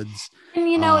of the woods. And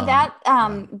you know that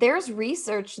Yeah. there's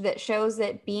research that shows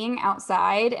that being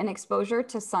outside and exposure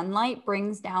to sunlight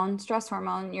brings down stress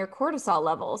hormone, your cortisol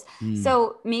levels. Mm,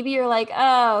 So maybe you're like,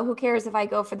 oh, who cares if I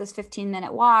go for this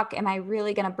 15-minute walk? Am I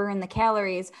really going to burn the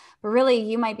calories? But really,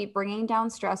 you might be bringing down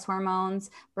stress hormones,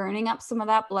 burning up some of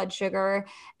that blood sugar,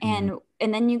 mm.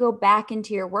 and then you go back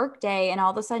into your work day, and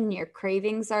all of a sudden your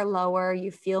cravings are lower, you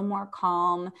feel more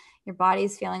calm, your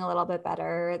body's feeling a little bit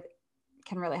better. It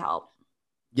can really help.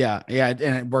 Yeah, yeah, and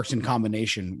it works in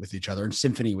combination with each other, in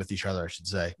symphony with each other, I should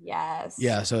say. Yes.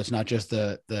 Yeah, so it's not just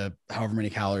the however many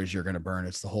calories you're going to burn;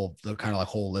 it's the kind of like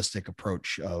holistic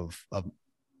approach of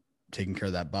taking care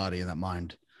of that body and that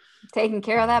mind. Taking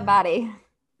care of that Um, body.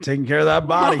 Taking care of that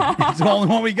body. It's the only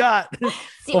one we got.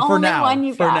 It's the Well, for only now, one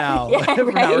you for got. now, Yeah,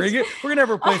 for now, right. we're gonna have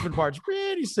replacement parts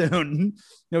pretty soon.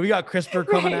 We got CRISPR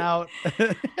coming Right. out.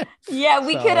 Yeah,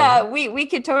 we could So, we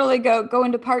could totally go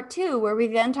into part two where we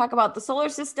then talk about the solar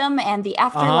system and the uh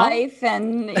afterlife,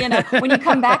 and when you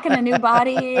come back in a new huh.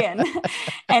 body,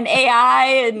 and AI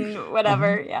and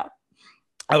whatever. Yeah.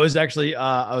 I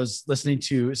was listening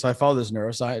to, so I follow this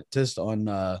neuroscientist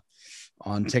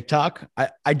on TikTok.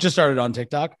 I just started on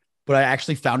TikTok, but I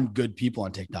actually found good people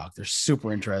on TikTok. They're super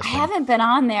I interesting. haven't been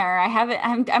on there. I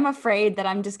haven't I'm afraid that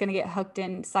I'm just going to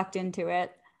get sucked into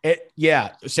it. Yeah,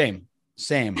 same.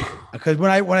 Because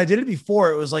when I did it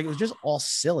before, it was just all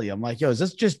silly. I'm like, yo, is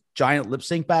this just giant lip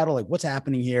sync battle? Like, what's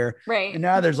happening here? And Right.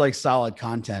 now there's like solid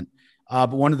content.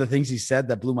 But one of the things he said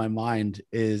that blew my mind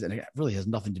is, and it really has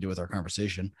nothing to do with our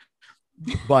conversation,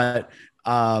 but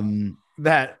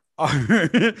that are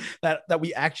that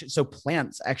we actually, so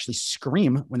plants actually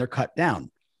scream when they're cut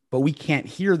down, but we can't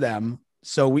hear them.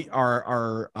 So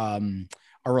our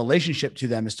relationship to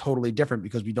them is totally different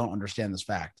because we don't understand this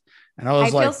fact. And I I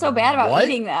was feel like, so bad about what?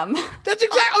 eating them. That's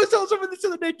exactly. I was telling someone this the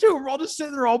other day too. We're all just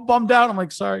sitting there all bummed out. I'm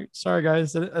like, sorry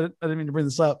guys, I didn't mean to bring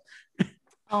this up.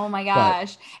 Oh my But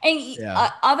gosh. And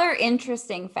yeah. other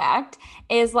interesting fact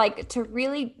is like to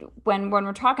really when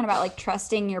we're talking about like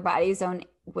trusting your body's own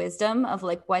wisdom of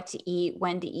like what to eat,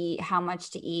 when to eat, how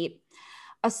much to eat.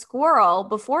 A squirrel,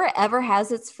 before it ever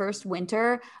has its first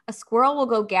winter, a squirrel will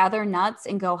go gather nuts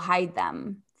and go hide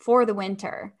them for the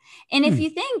winter. And if Hmm. you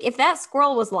think if that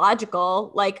squirrel was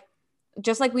logical, like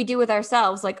just like we do with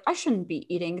ourselves, like I shouldn't be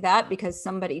eating that because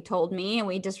somebody told me, and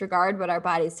we disregard what our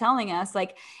body's telling us.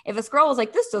 Like if a squirrel was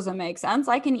like, this doesn't make sense,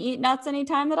 I can eat nuts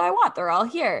anytime that I want, they're all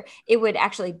here, it would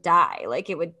actually die. Like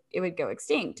it would go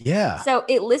extinct. Yeah. So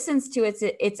it listens to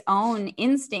its own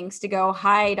instincts to go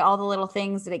hide all the little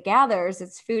things that it gathers.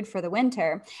 It's food for the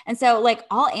winter. And so like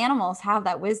all animals have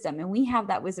that wisdom, and we have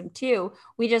that wisdom too.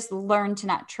 We just learn to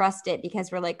not trust it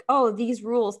because we're like, oh, these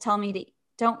rules tell me to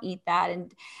don't eat that.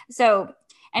 And so,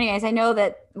 anyways, I know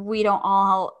that we don't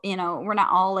all, we're not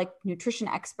all like nutrition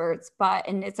experts,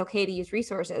 and it's okay to use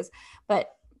resources, but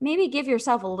maybe give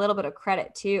yourself a little bit of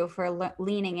credit too for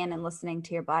leaning in and listening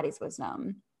to your body's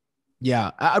wisdom. Yeah.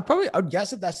 I'd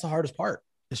guess that that's the hardest part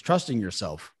is trusting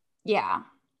yourself. Yeah.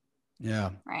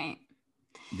 Yeah. Right.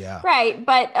 Yeah. Right.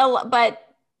 But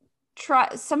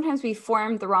sometimes we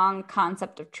form the wrong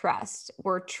concept of trust.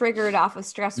 We're triggered off of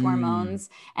stress Mm, hormones,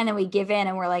 and then we give in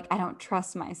and we're like, I don't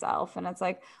trust myself. And it's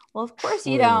like, well, of course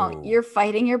you don't. true. You're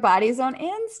fighting your body's own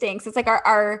instincts. It's like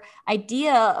our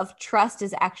idea of trust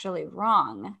is actually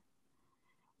wrong.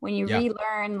 When you Yeah.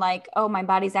 relearn, like, oh, my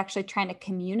body's actually trying to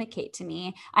communicate to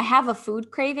me. I have a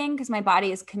food craving because my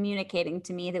body is communicating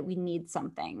to me that we need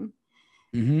something.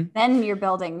 Hmm. Then you're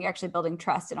actually building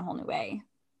trust in a whole new way.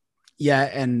 Yeah.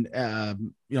 And,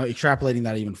 extrapolating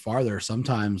that even farther,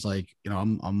 sometimes like,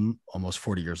 I'm almost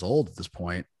 40 years old at this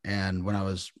point. And when I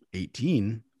was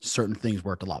 18, certain things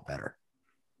worked a lot better.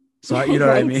 So, you know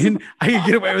what I Right. mean? I could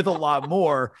get away with a lot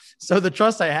more. So the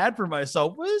trust I had for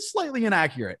myself was slightly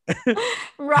inaccurate.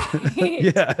 Right.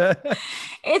 Yeah.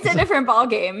 It's a different ball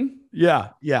game. Yeah.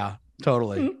 Yeah.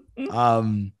 Totally.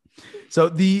 Um, so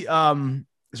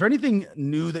is there anything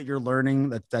new that you're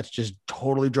learning that's just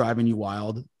totally driving you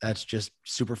wild? That's just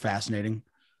super fascinating.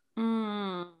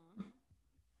 Mm.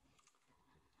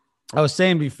 I was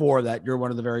saying before that you're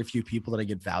one of the very few people that I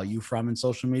get value from in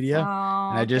social media.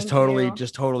 And I Oh, just thank totally, you.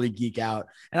 just totally geek out.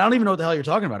 And I don't even know what the hell you're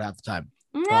talking about half the time.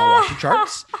 But I'll watch your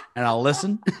charts and I'll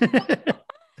listen.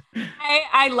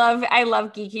 I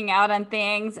love geeking out on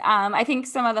things. I think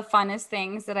some of the funnest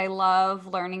things that I love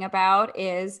learning about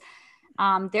is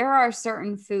there are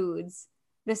certain foods.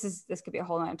 This could be a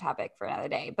whole other topic for another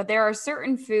day, but there are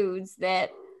certain foods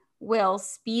that will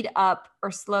speed up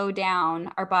or slow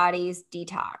down our body's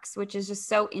detox, which is just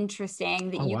so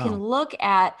interesting that Oh, wow. you can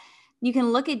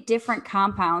look at different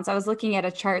compounds. I was looking at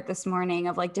a chart this morning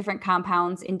of like different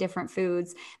compounds in different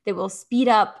foods that will speed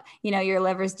up, your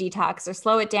liver's detox or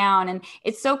slow it down. And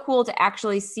it's so cool to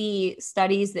actually see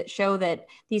studies that show that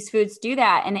these foods do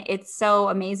that. And it's so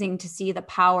amazing to see the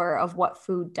power of what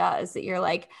food does, that you're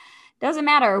like, doesn't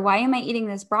matter. Why am I eating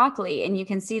this broccoli? And you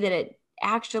can see that it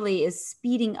actually is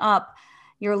speeding up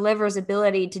your liver's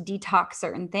ability to detox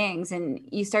certain things. And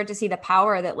you start to see the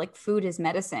power that like food is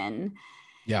medicine.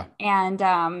 Yeah. And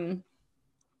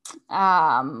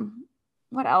um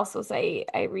what else was I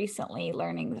recently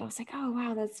learning that I was like, oh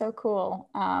wow, that's so cool.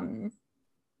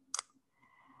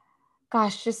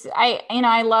 Gosh, just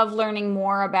I love learning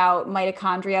more about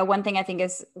mitochondria. One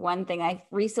thing I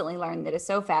recently learned that is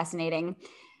so fascinating.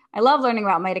 I love learning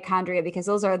about mitochondria because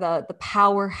those are the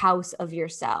powerhouse of your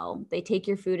cell. They take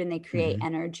your food and they create Mm-hmm.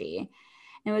 energy.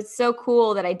 And what's so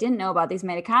cool that I didn't know about these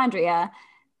mitochondria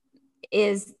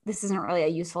is this isn't really a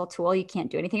useful tool. You can't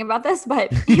do anything about this,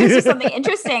 but here's just something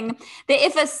interesting that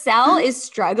if a cell is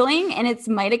struggling and its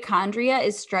mitochondria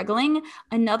is struggling,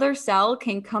 another cell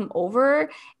can come over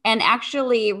and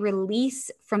actually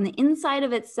release from the inside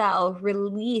of its cell,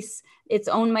 release its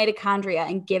own mitochondria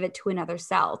and give it to another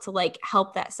cell to like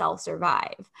help that cell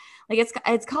survive. Like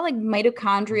it's called like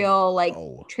mitochondrial like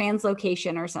Oh,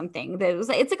 translocation or something. It's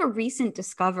like a recent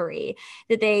discovery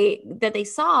that they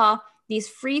saw these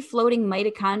free floating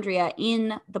mitochondria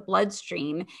in the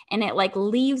bloodstream, and it like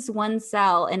leaves one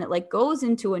cell and it like goes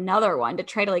into another one to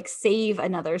try to like save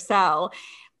another cell.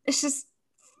 It's just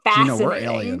Gina, we're fascinating.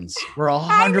 aliens. We're I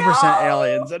 100%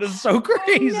 aliens. know. That is so I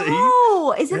crazy.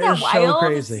 know. Isn't That that is so wild?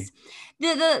 crazy.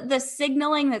 It's the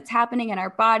signaling that's happening in our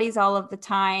bodies all of the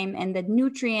time, and the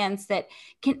nutrients that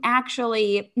can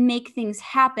actually make things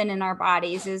happen in our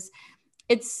bodies is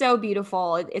it's so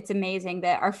beautiful. It's amazing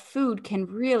that our food can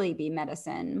really be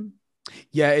medicine.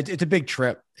 Yeah, it's a big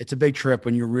trip. It's a big trip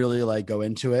when you really like go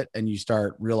into it and you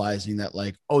start realizing that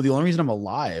like, oh, the only reason I'm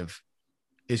alive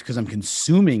is because I'm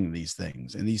consuming these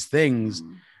things, and these things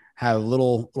Mm. have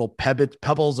little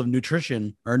pebbles of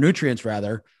nutrition, or nutrients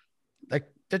rather,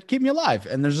 that keep me alive.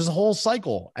 And there's this whole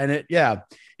cycle, and it's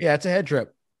a head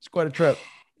trip. It's quite a trip.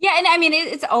 Yeah, and I mean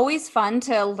it's always fun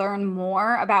to learn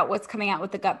more about what's coming out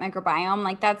with the gut microbiome.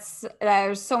 Like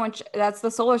there's so much, that's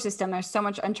the solar system. There's so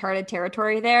much uncharted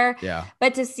territory there. Yeah.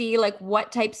 But to see like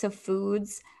what types of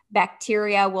foods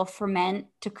bacteria will ferment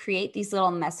to create these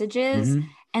little messages, Mm-hmm.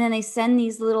 and then they send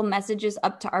these little messages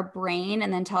up to our brain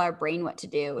and then tell our brain what to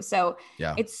do. So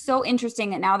Yeah. it's so interesting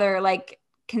that now they're like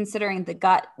considering the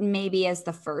gut maybe as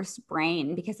the first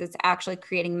brain, because it's actually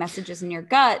creating messages in your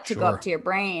gut to go up Sure. to your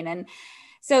brain. And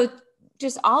so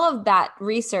just all of that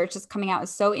research that's coming out is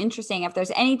so interesting. If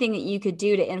there's anything that you could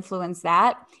do to influence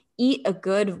that, eat a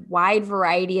good wide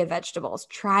variety of vegetables.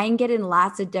 Try and get in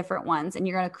lots of different ones, and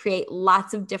you're going to create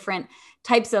lots of different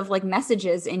types of like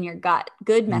messages in your gut,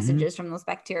 good Mm-hmm. messages from those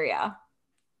bacteria.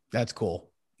 That's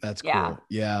cool. That's Yeah. cool.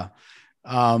 Yeah.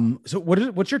 So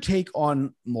what's your take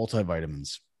on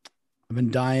multivitamins? I've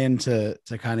been dying to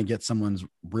kind of get someone's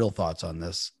real thoughts on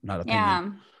this, not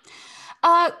opinion.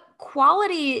 Yeah.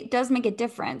 Quality does make a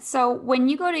difference. So when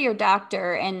you go to your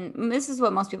doctor, and this is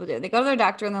what most people do, they go to their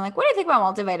doctor and they're like, "What do you think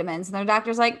about multivitamins?" And their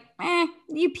doctor's like,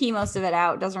 you pee most of it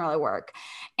out. It doesn't really work."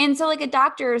 And so like a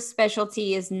doctor's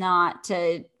specialty is not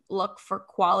to look for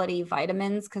quality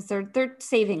vitamins, because they're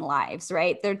saving lives,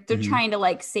 right? They're Mm-hmm. trying to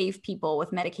like save people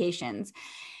with medications.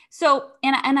 So,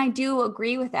 and I do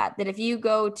agree with that, that if you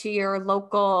go to your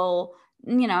local,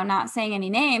 not saying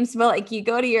any names, but like you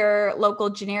go to your local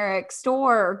generic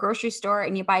store or grocery store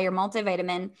and you buy your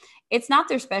multivitamin, it's not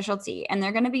their specialty, and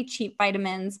they're going to be cheap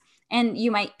vitamins, and you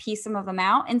might piece some of them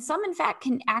out. And some, in fact,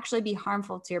 can actually be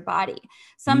harmful to your body. Mm.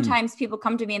 Sometimes people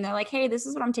come to me and they're like, "Hey, this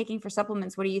is what I'm taking for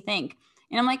supplements. What do you think?"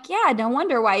 And I'm like, "Yeah, no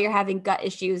wonder why you're having gut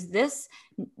issues. This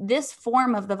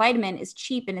form of the vitamin is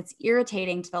cheap and it's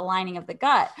irritating to the lining of the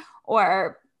gut,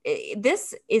 or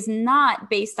this is not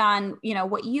based on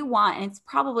what you want, and it's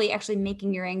probably actually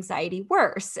making your anxiety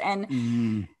worse." And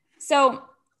Mm. so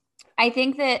I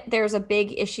think that there's a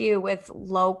big issue with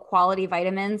low quality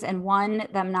vitamins, and one,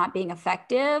 them not being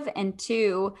effective, and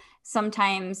two,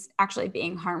 sometimes actually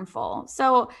being harmful.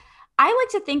 So I like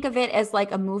to think of it as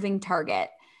like a moving target.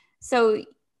 So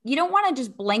you don't want to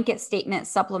just blanket statement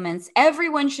supplements.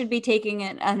 Everyone should be taking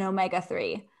an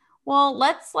omega-3. Well,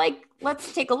 let's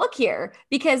take a look here,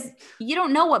 because you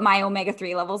don't know what my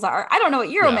omega-3 levels are. I don't know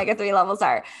what your Yeah. omega-3 levels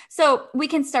are. So we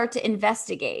can start to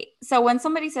investigate. So when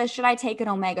somebody says, "Should I take an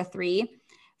omega-3?"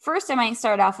 First, I might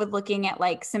start off with looking at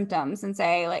like symptoms and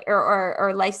say like,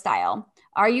 or lifestyle.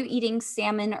 Are you eating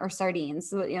salmon or sardines?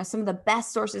 So, some of the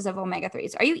best sources of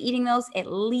omega-3s. Are you eating those at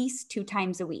least 2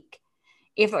 times a week?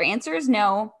 If their answer is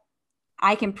no,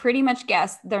 I can pretty much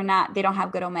guess they don't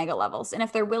have good omega levels. And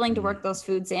if they're willing to Mm. work those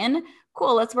foods in,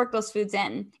 cool, let's work those foods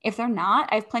in. If they're not,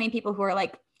 I have plenty of people who are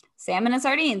like, "Salmon and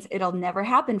sardines, it'll never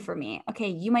happen for me." Okay,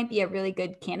 you might be a really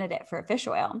good candidate for a fish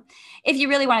oil. If you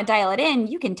really want to dial it in,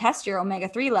 you can test your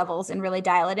omega-3 levels and really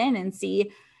dial it in and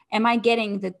see, am I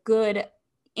getting the good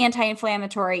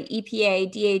anti-inflammatory EPA,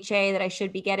 DHA that I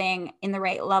should be getting in the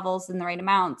right levels, in the right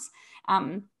amounts?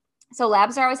 So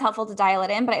labs are always helpful to dial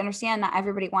it in, but I understand not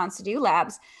everybody wants to do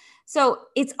labs. So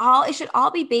it should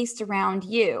all be based around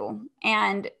you.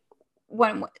 And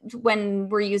when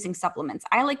we're using supplements,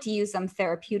 I like to use them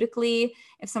therapeutically.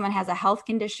 If someone has a health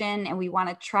condition and we want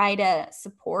to try to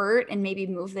support and maybe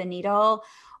move the needle,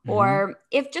 Mm-hmm. or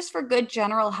if just for good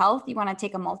general health you want to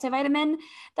take a multivitamin,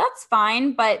 that's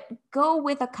fine. But go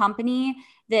with a company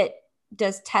that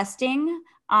does testing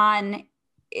on.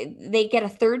 They get a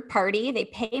third party, they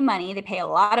pay money, they pay a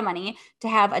lot of money to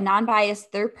have a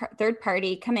non-biased third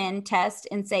party come in, test,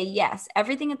 and say, yes,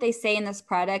 everything that they say in this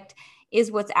product is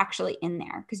what's actually in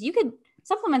there. Because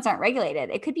supplements aren't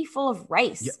regulated. It could be full of Yeah.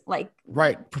 rice, like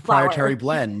Right. Proprietary flour.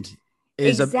 blend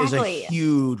is a Exactly.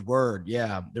 huge word.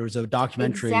 Yeah. There was a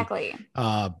documentary, Exactly.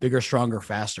 Bigger, Stronger,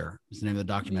 Faster is the name of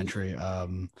the Y- documentary.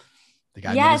 The guy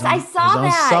made Yes, I his saw own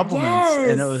that. supplements,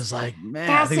 and it Yes. was like, man,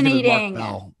 I think his name was Mark Fascinating.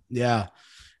 Bell. Yeah.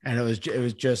 And it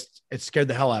was just, it scared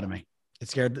the hell out of me. It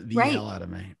scared the Right. hell out of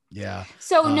me. Yeah.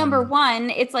 So number Um, one,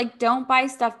 it's like, don't buy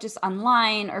stuff just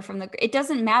online or it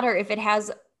doesn't matter if it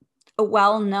has a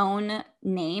well-known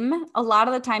name. A lot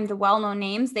of the time, the well-known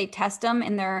names, they test them,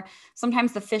 and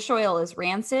sometimes the fish oil is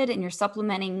rancid and you're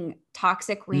supplementing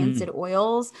toxic rancid mm,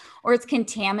 oils, or it's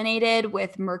contaminated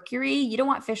with mercury. You don't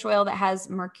want fish oil that has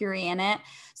mercury in it.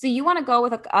 So you want to go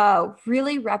with a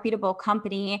really reputable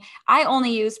company. I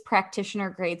only use practitioner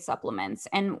grade supplements.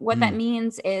 And what that mm,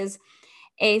 means is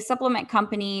a supplement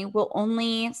company will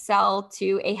only sell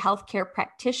to a healthcare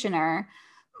practitioner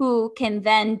who can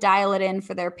then dial it in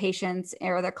for their patients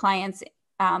or their clients'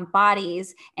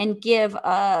 bodies and give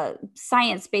a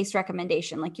science-based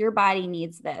recommendation. Like your body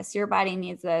needs this, your body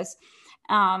needs this.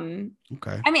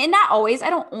 Okay. I mean, and not always.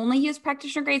 I don't only use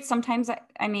practitioner grades. Sometimes,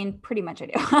 I mean, pretty much I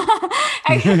do.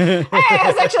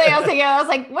 I was thinking, I was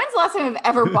like, when's the last time I've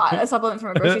ever bought a supplement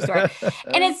from a grocery store?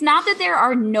 And it's not that there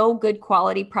are no good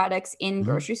quality products in Mhm.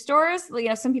 grocery stores. You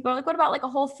know, some people are like, what about like a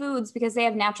Whole Foods because they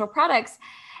have natural products?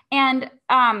 And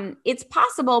it's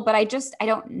possible, but I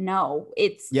don't know.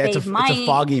 Yeah, it's a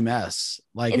foggy mess.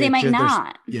 Like They it might just there's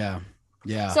not. yeah.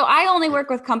 Yeah. So I only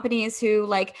work with companies who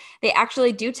like they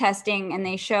actually do testing and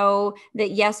they show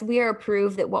that yes, we are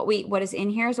approved that what is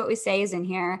in here is what we say is in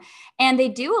here. And they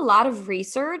do a lot of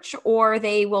research or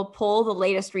they will pull the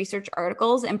latest research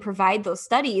articles and provide those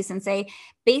studies and say,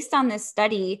 based on this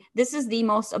study, this is the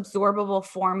most absorbable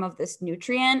form of this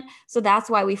nutrient. So that's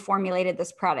why we formulated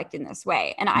this product in this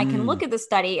way. And I can look Mm. at the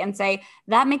study and say,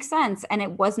 that makes sense. And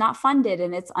it was not funded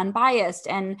and it's unbiased.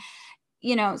 And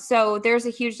so there's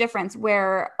a huge difference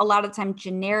where a lot of the time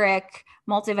generic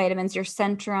multivitamins, your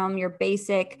Centrum, your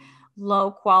basic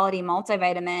low quality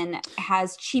multivitamin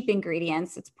has cheap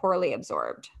ingredients. It's poorly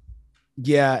absorbed.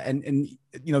 Yeah. And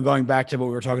going back to what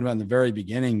we were talking about in the very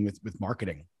beginning with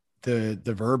marketing, the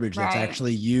verbiage that's Right.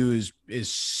 actually used is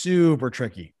super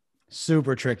tricky,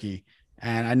 super tricky.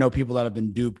 And I know people that have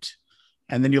been duped.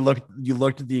 And then you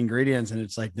looked at the ingredients and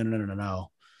it's like, no, no, no, no,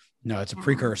 no. No, it's a Yeah.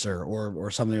 precursor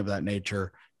or something of that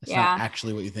nature. It's not Yeah.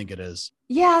 actually what you think it is.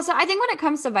 Yeah, so I think when it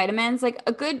comes to vitamins, like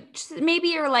a good, maybe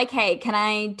you're like, hey, can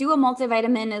I do a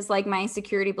multivitamin as like my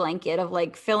security blanket of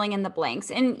like filling in the blanks?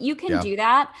 And you can Yeah. do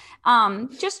that.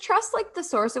 Just trust like the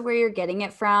source of where you're getting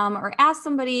it from, or ask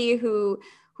somebody who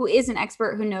is an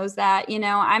expert who knows that.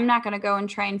 I'm not going to go and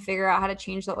try and figure out how to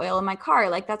change the oil in my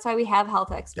car. Like that's why we have health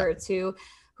Yeah. experts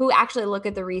who actually look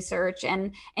at the research.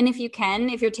 And if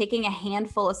you're taking a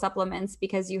handful of supplements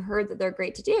because you heard that they're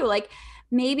great to do, like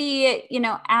maybe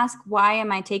ask, why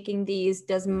am I taking these?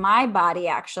 Does my body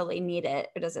actually need it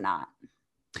or does it not?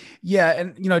 Yeah.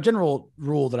 And, a general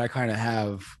rule that I kind of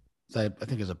have that I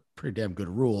think is a pretty damn good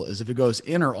rule is if it goes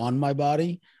in or on my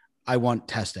body, I want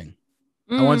testing.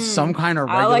 I want some kind of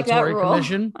I like that regulatory rule.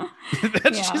 commission.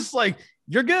 That's Yeah. just like,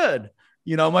 you're good.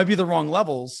 It might be the wrong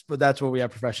levels, but that's where we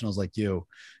have professionals like you.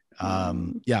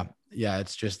 Mm. Yeah. Yeah.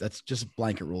 That's just a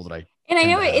blanket rule that I And I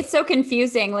tend know to have. it's so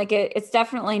confusing. Like it's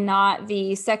definitely not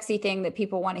the sexy thing that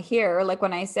people want to hear. Like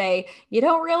when I say, you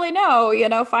don't really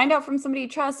know, find out from somebody you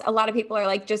trust. A lot of people are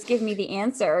like, just give me the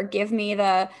answer. Give me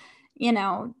the, you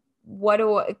know,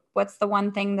 what's the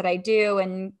one thing that I do?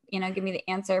 And, give me the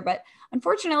answer. But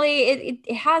unfortunately,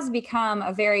 it has become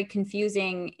a very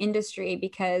confusing industry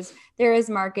because there is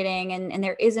marketing and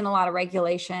there isn't a lot of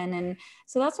regulation. And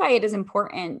so that's why it is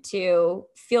important to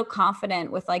feel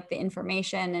confident with like the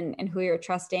information and who you're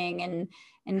trusting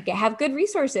and have good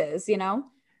resources.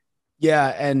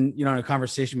 Yeah. And, in a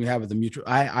conversation we had with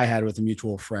I had with a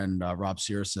mutual friend, Rob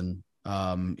Searson,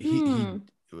 he Hmm.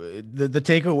 the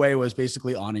takeaway was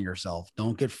basically honoring yourself.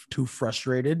 Don't get too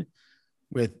frustrated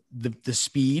with the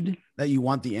speed that you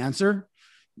want the answer.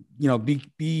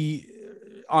 Be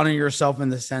honoring yourself in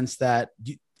the sense that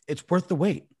it's worth the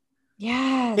wait.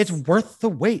 It's Yes. worth the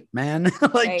wait, man.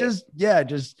 Like Right.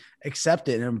 just accept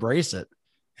it and embrace it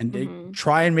and Hmm.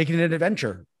 try and make it an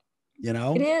adventure,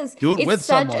 It is. do it It's with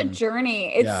such a someone. journey.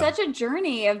 It's Yeah. such a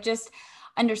journey of just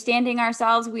understanding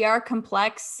ourselves. We are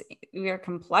complex. We are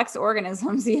complex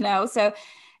organisms. So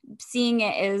seeing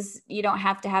it is you don't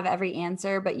have to have every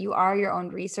answer, but you are your own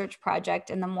research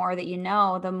project. And the more that you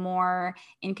know, the more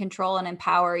in control and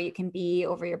empower you can be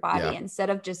over your body Yeah. instead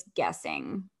of just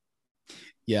guessing.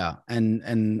 Yeah.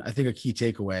 And I think a key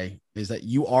takeaway is that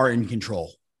you are in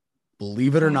control.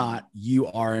 Believe it or Yeah. not, you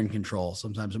are in control.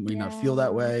 Sometimes it may not feel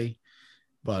that Yeah. way,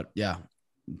 but yeah.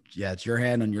 Yeah, it's your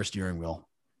hand on your steering wheel.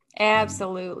 And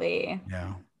Absolutely.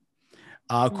 yeah.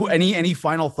 Cool. Mhm. Any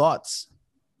final thoughts?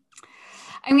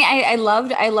 I mean, I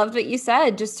loved what you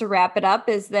said. Just to wrap it up,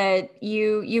 is that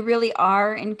you really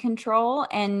are in control,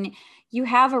 and you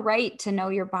have a right to know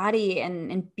your body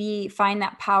and find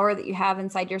that power that you have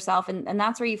inside yourself, and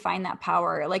that's where you find that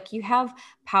power. Like you have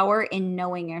power in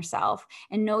knowing yourself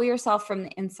and know yourself from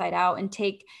the inside out, and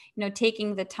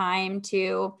taking the time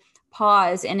to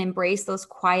pause and embrace those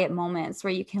quiet moments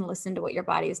where you can listen to what your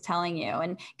body is telling you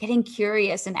and getting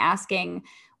curious and asking,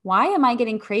 why am I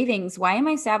getting cravings? Why am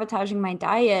I sabotaging my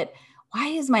diet? Why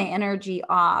is my energy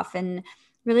off? And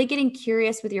really getting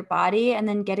curious with your body and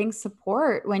then getting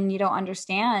support when you don't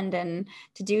understand, and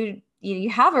you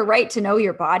have a right to know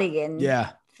your body and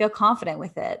Yeah. feel confident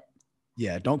with it.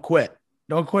 Yeah. Don't quit.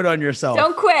 Don't quit on yourself.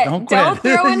 Don't quit. Don't quit. Don't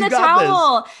throw in You the got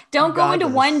towel. this. Don't You go got into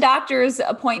this. one doctor's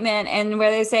appointment and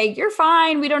where they say, you're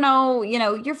fine. We don't know,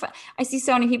 you're fine. I see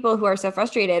so many people who are so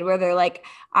frustrated where they're like,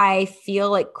 I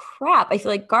feel like crap. I feel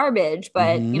like garbage.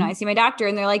 But, I see my doctor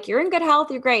and they're like, you're in good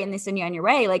health. You're great. And they send you on your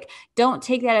way. Like, don't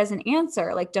take that as an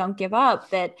answer. Like, don't give up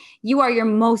that you are your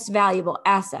most valuable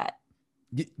asset.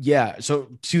 Yeah. So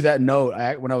to that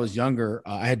note, when I was younger,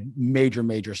 I had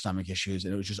major stomach issues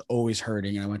and it was just always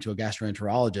hurting. And I went to a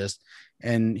gastroenterologist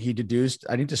and he deduced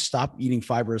I need to stop eating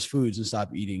fibrous foods and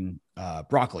stop eating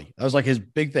broccoli. That was like his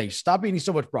big thing. Stop eating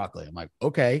so much broccoli. I'm like,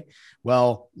 okay.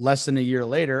 Well, less than a year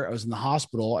later, I was in the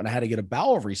hospital and I had to get a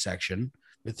bowel resection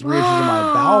with 3 inches of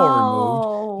my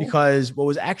bowel removed because what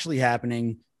was actually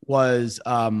happening was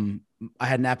I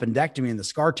had an appendectomy and the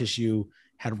scar tissue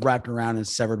had wrapped around and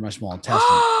severed my small intestine.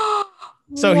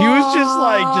 So he was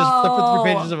just flipping through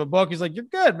pages of a book. He's like, you're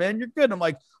good, man. You're good. And I'm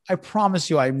like, I promise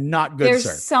you, I'm not good, There's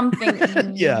sir.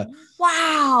 something. Yeah.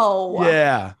 Wow.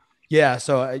 Yeah. Yeah.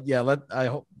 So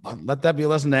let that be a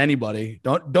lesson to anybody.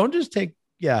 Don't just take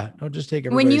everybody's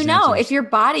when answers. if your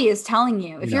body is telling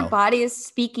you, if your body is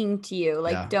speaking to you,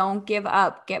 like, don't give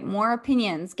up, get more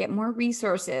opinions, get more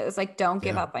resources, like, don't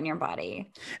give up on your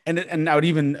body. And I would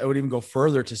even go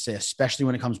further to say, especially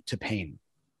when it comes to pain,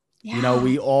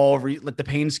 we all like the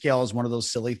pain scale is one of those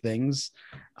silly things.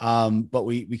 But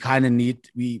we kind of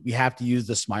we have to use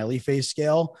the smiley face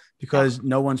scale because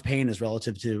no one's pain is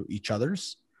relative to each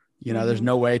other's. There's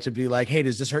no way to be like, hey,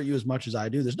 does this hurt you as much as I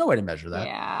do? There's no way to measure that.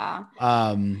 Yeah.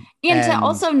 And to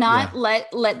also not let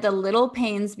the little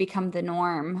pains become the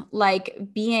norm, like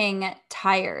being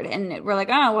tired. And we're like,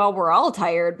 oh, well, we're all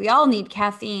tired. We all need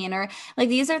caffeine, or like,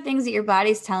 these are things that your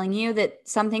body's telling you that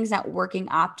something's not working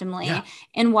optimally. Yeah.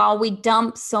 And while we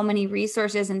dump so many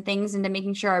resources and things into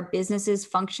making sure our businesses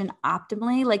function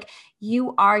optimally, like,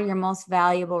 you are your most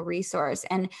valuable resource.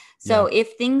 And so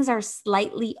if things are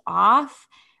slightly off,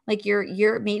 like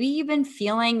you're maybe you've been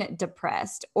feeling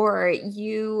depressed, or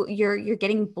you're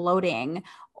getting bloating,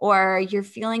 or you're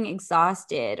feeling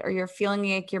exhausted, or you're feeling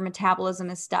like your metabolism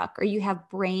is stuck, or you have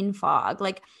brain fog.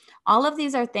 Like, all of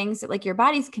these are things that, like, your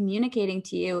body's communicating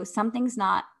to you something's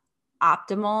not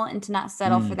optimal, and to not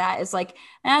settle for that is like,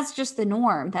 that's just the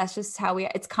norm. That's just how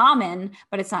it's common,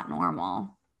 but it's not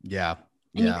normal. Yeah.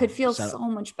 And you could feel so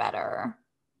much better.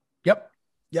 Yep.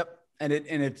 And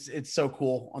it's so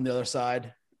cool on the other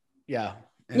side. Yeah.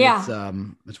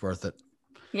 And it's worth it.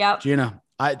 Yeah. Gina,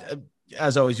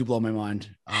 as always, you blow my mind.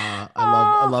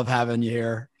 I love having you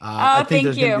here. I think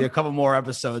there's going to be a couple more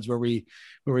episodes where we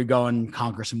go and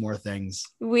conquer some more things.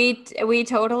 We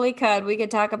totally could. We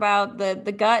could talk about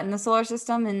the gut and the solar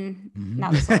system, and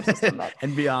not the solar system, but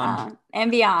and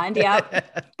beyond.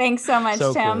 Yep. Thanks so much,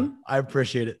 Tim. Cool. I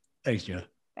appreciate it. Thanks, Gina.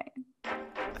 Bye.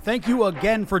 Thank you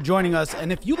again for joining us.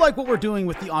 And if you like what we're doing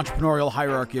with the entrepreneurial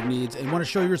hierarchy of needs and want to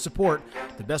show your support,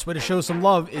 the best way to show some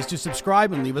love is to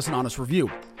subscribe and leave us an honest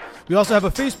review. We also have a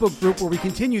Facebook group where we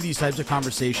continue these types of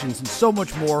conversations and so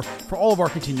much more for all of our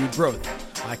continued growth.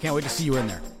 I can't wait to see you in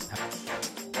there.